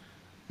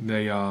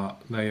 They are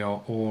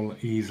all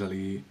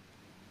easily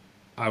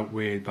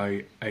outweighed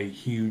by a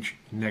huge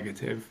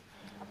negative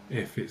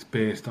if it's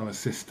based on a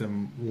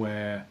system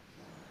where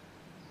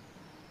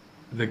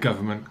the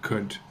government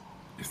could,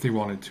 if they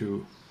wanted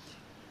to,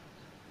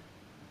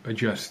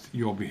 adjust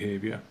your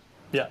behaviour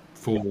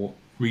for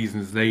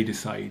reasons they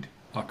decide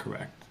are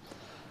correct,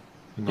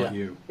 and not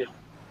you. Yeah,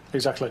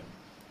 exactly.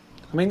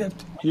 I mean,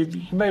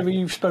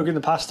 you've spoken in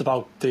the past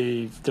about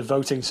the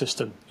voting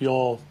system,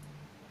 your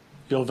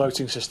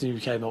voting system you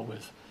came up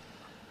with,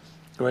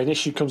 where an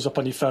issue comes up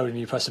on your phone and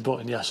you press a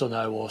button, yes or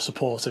no, or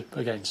support it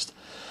against.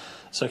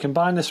 So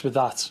combine this with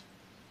that.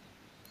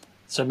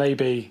 So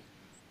maybe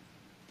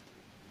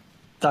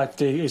that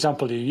the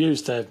example you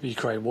used, the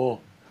Ukraine war.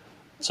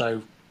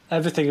 So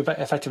everything about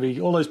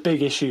effectively, all those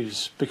big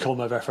issues become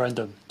a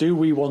referendum. Do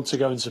we want to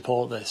go and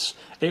support this?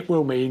 It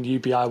will mean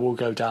UBI will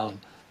go down.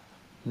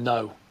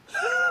 No,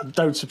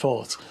 don't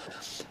support.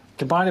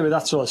 Combine it with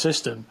that sort of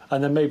system,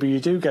 and then maybe you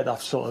do get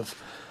that sort of,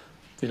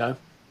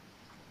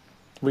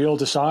 we all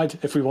decide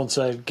if we want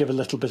to give a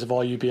little bit of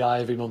our UBI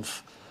every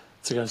month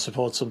to go and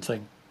support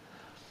something.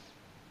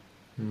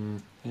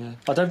 Yeah,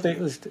 I don't think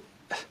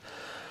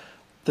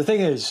the thing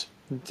is,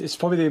 it's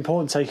probably the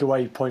important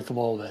takeaway point from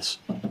all this.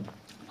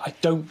 I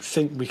don't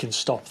think we can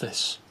stop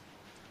this.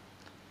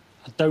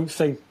 I don't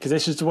think, because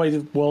this is the way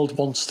the world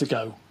wants to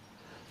go.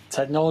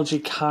 Technology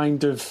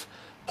kind of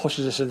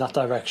pushes us in that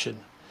direction.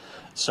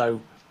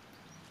 So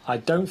I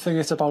don't think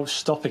it's about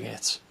stopping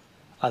it.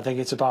 I think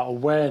it's about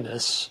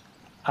awareness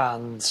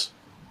and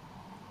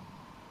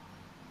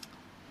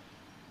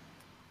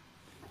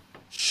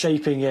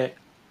shaping it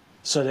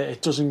so that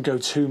it doesn't go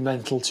too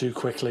mental too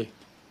quickly.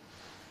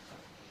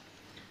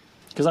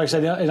 Because like I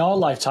said, in our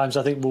lifetimes,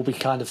 I think we'll be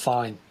kind of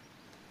fine.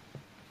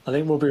 I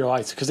think we'll be all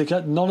right. Because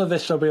none of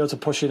this will be able to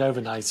push in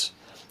overnight.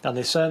 And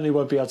they certainly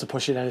won't be able to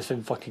push in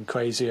anything fucking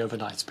crazy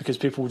overnight, because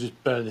people will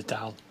just burn it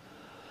down.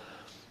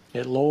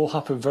 It'll all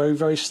happen very,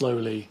 very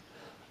slowly.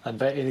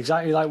 And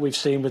exactly like we've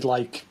seen with,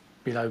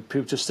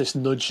 people, just this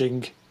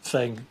nudging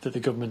thing that the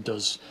government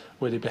does,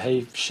 where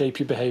they shape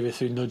your behaviour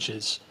through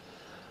nudges.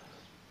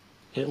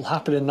 It'll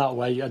happen in that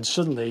way, and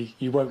suddenly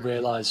you won't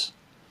realise.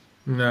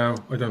 No,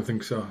 I don't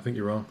think so. I think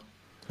you're wrong.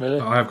 Really?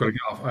 I've got to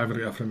get off. I have to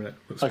get off in a minute.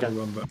 Okay.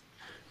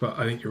 But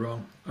I think you're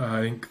wrong.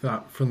 I think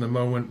that from the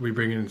moment we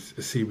bring in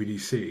a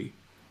CBDC,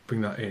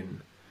 bring that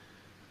in,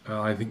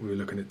 I think we're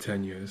looking at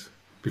 10 years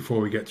before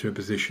we get to a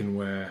position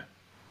where,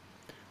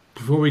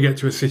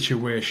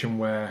 situation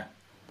where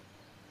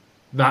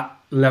that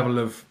level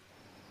of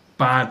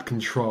bad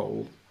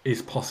control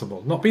is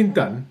possible. Not being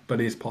done,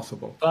 but is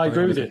possible. I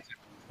agree with you.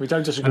 We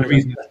don't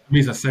disagree. And the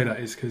reason I say that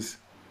is because,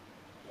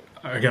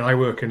 again, I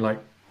work in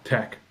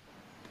tech,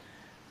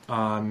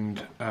 and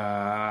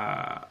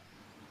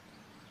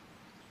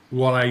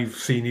what I've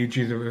seen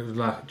just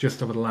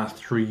over the last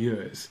 3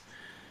 years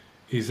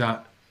is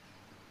that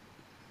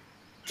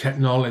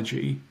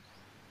technology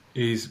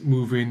is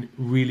moving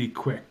really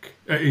quick.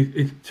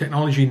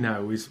 Technology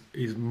now is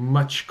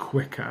much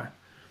quicker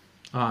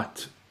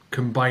at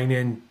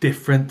combining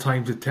different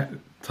types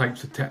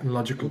of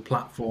technological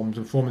platforms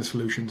and forming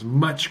solutions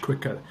much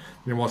quicker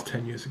than it was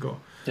 10 years ago.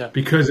 Yeah.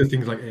 Because of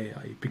things like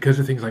AI, because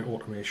of things like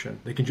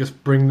automation, they can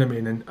just bring them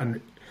in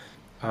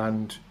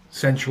and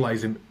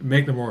centralize them,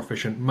 make them more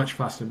efficient, much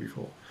faster than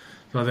before.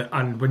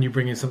 And when you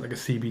bring in something like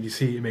a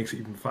CBDC, it makes it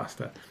even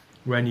faster.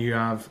 When you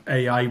have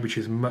AI, which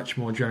is much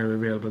more generally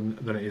available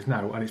than it is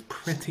now, and it's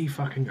pretty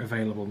fucking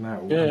available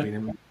now. Yeah.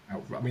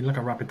 I mean, look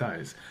how rapid that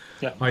is.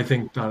 Yeah. I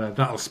think that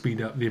that'll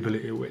speed up the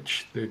ability at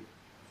which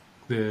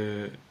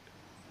the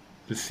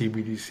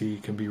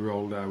CBDC can be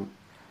rolled out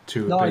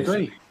to. No, I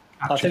agree.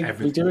 I think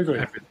we do agree.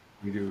 Everything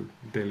we do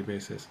on a daily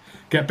basis.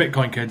 Get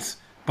Bitcoin, kids.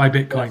 Buy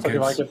Bitcoin, kids.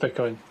 I get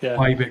Bitcoin. Yeah.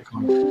 Buy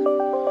Bitcoin.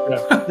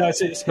 Yeah. No, it's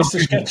the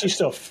sketchy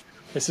stuff.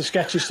 It's the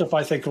sketchy stuff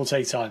I think will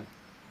take time.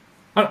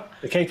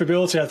 The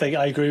capability, I think,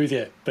 I agree with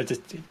you, but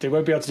they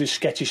won't be able to do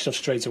sketchy stuff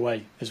straight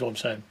away, is what I'm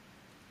saying.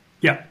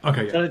 Yeah,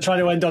 okay. Yeah. They're trying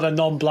to end on a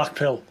non-black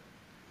pill.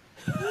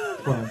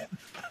 Well,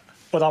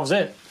 but that was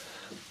it.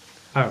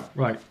 Oh,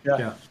 right.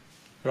 Yeah.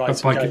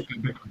 Right. Okay.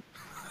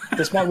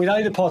 We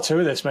need a part 2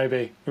 of this,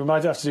 maybe. We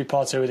might have to do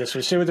part 2 of this.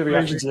 We'll see what the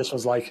reaction to this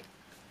was like.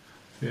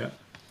 Yeah.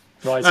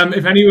 Right.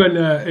 If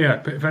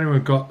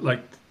anyone got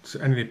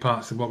any of the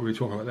parts of what we were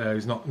talking about there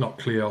is not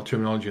clear or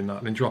terminology in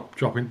that, then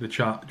drop into the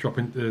chat, drop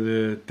into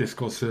the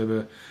Discord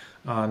server,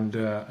 and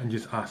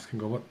just ask and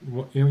go,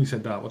 what you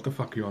said that, what the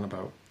fuck are you on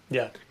about?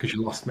 Yeah. Because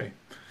you lost me.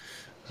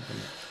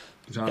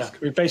 Just ask.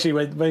 Yeah.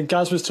 Basically, when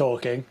Gaz was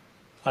talking,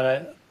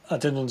 and I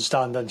didn't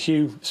understand, and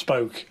Hugh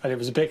spoke, and it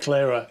was a bit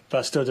clearer, but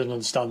I still didn't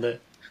understand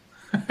it.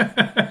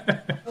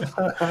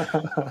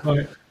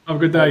 Right. Have a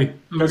good day.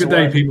 Have a good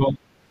day, people.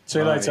 See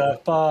you later.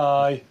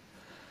 Bye.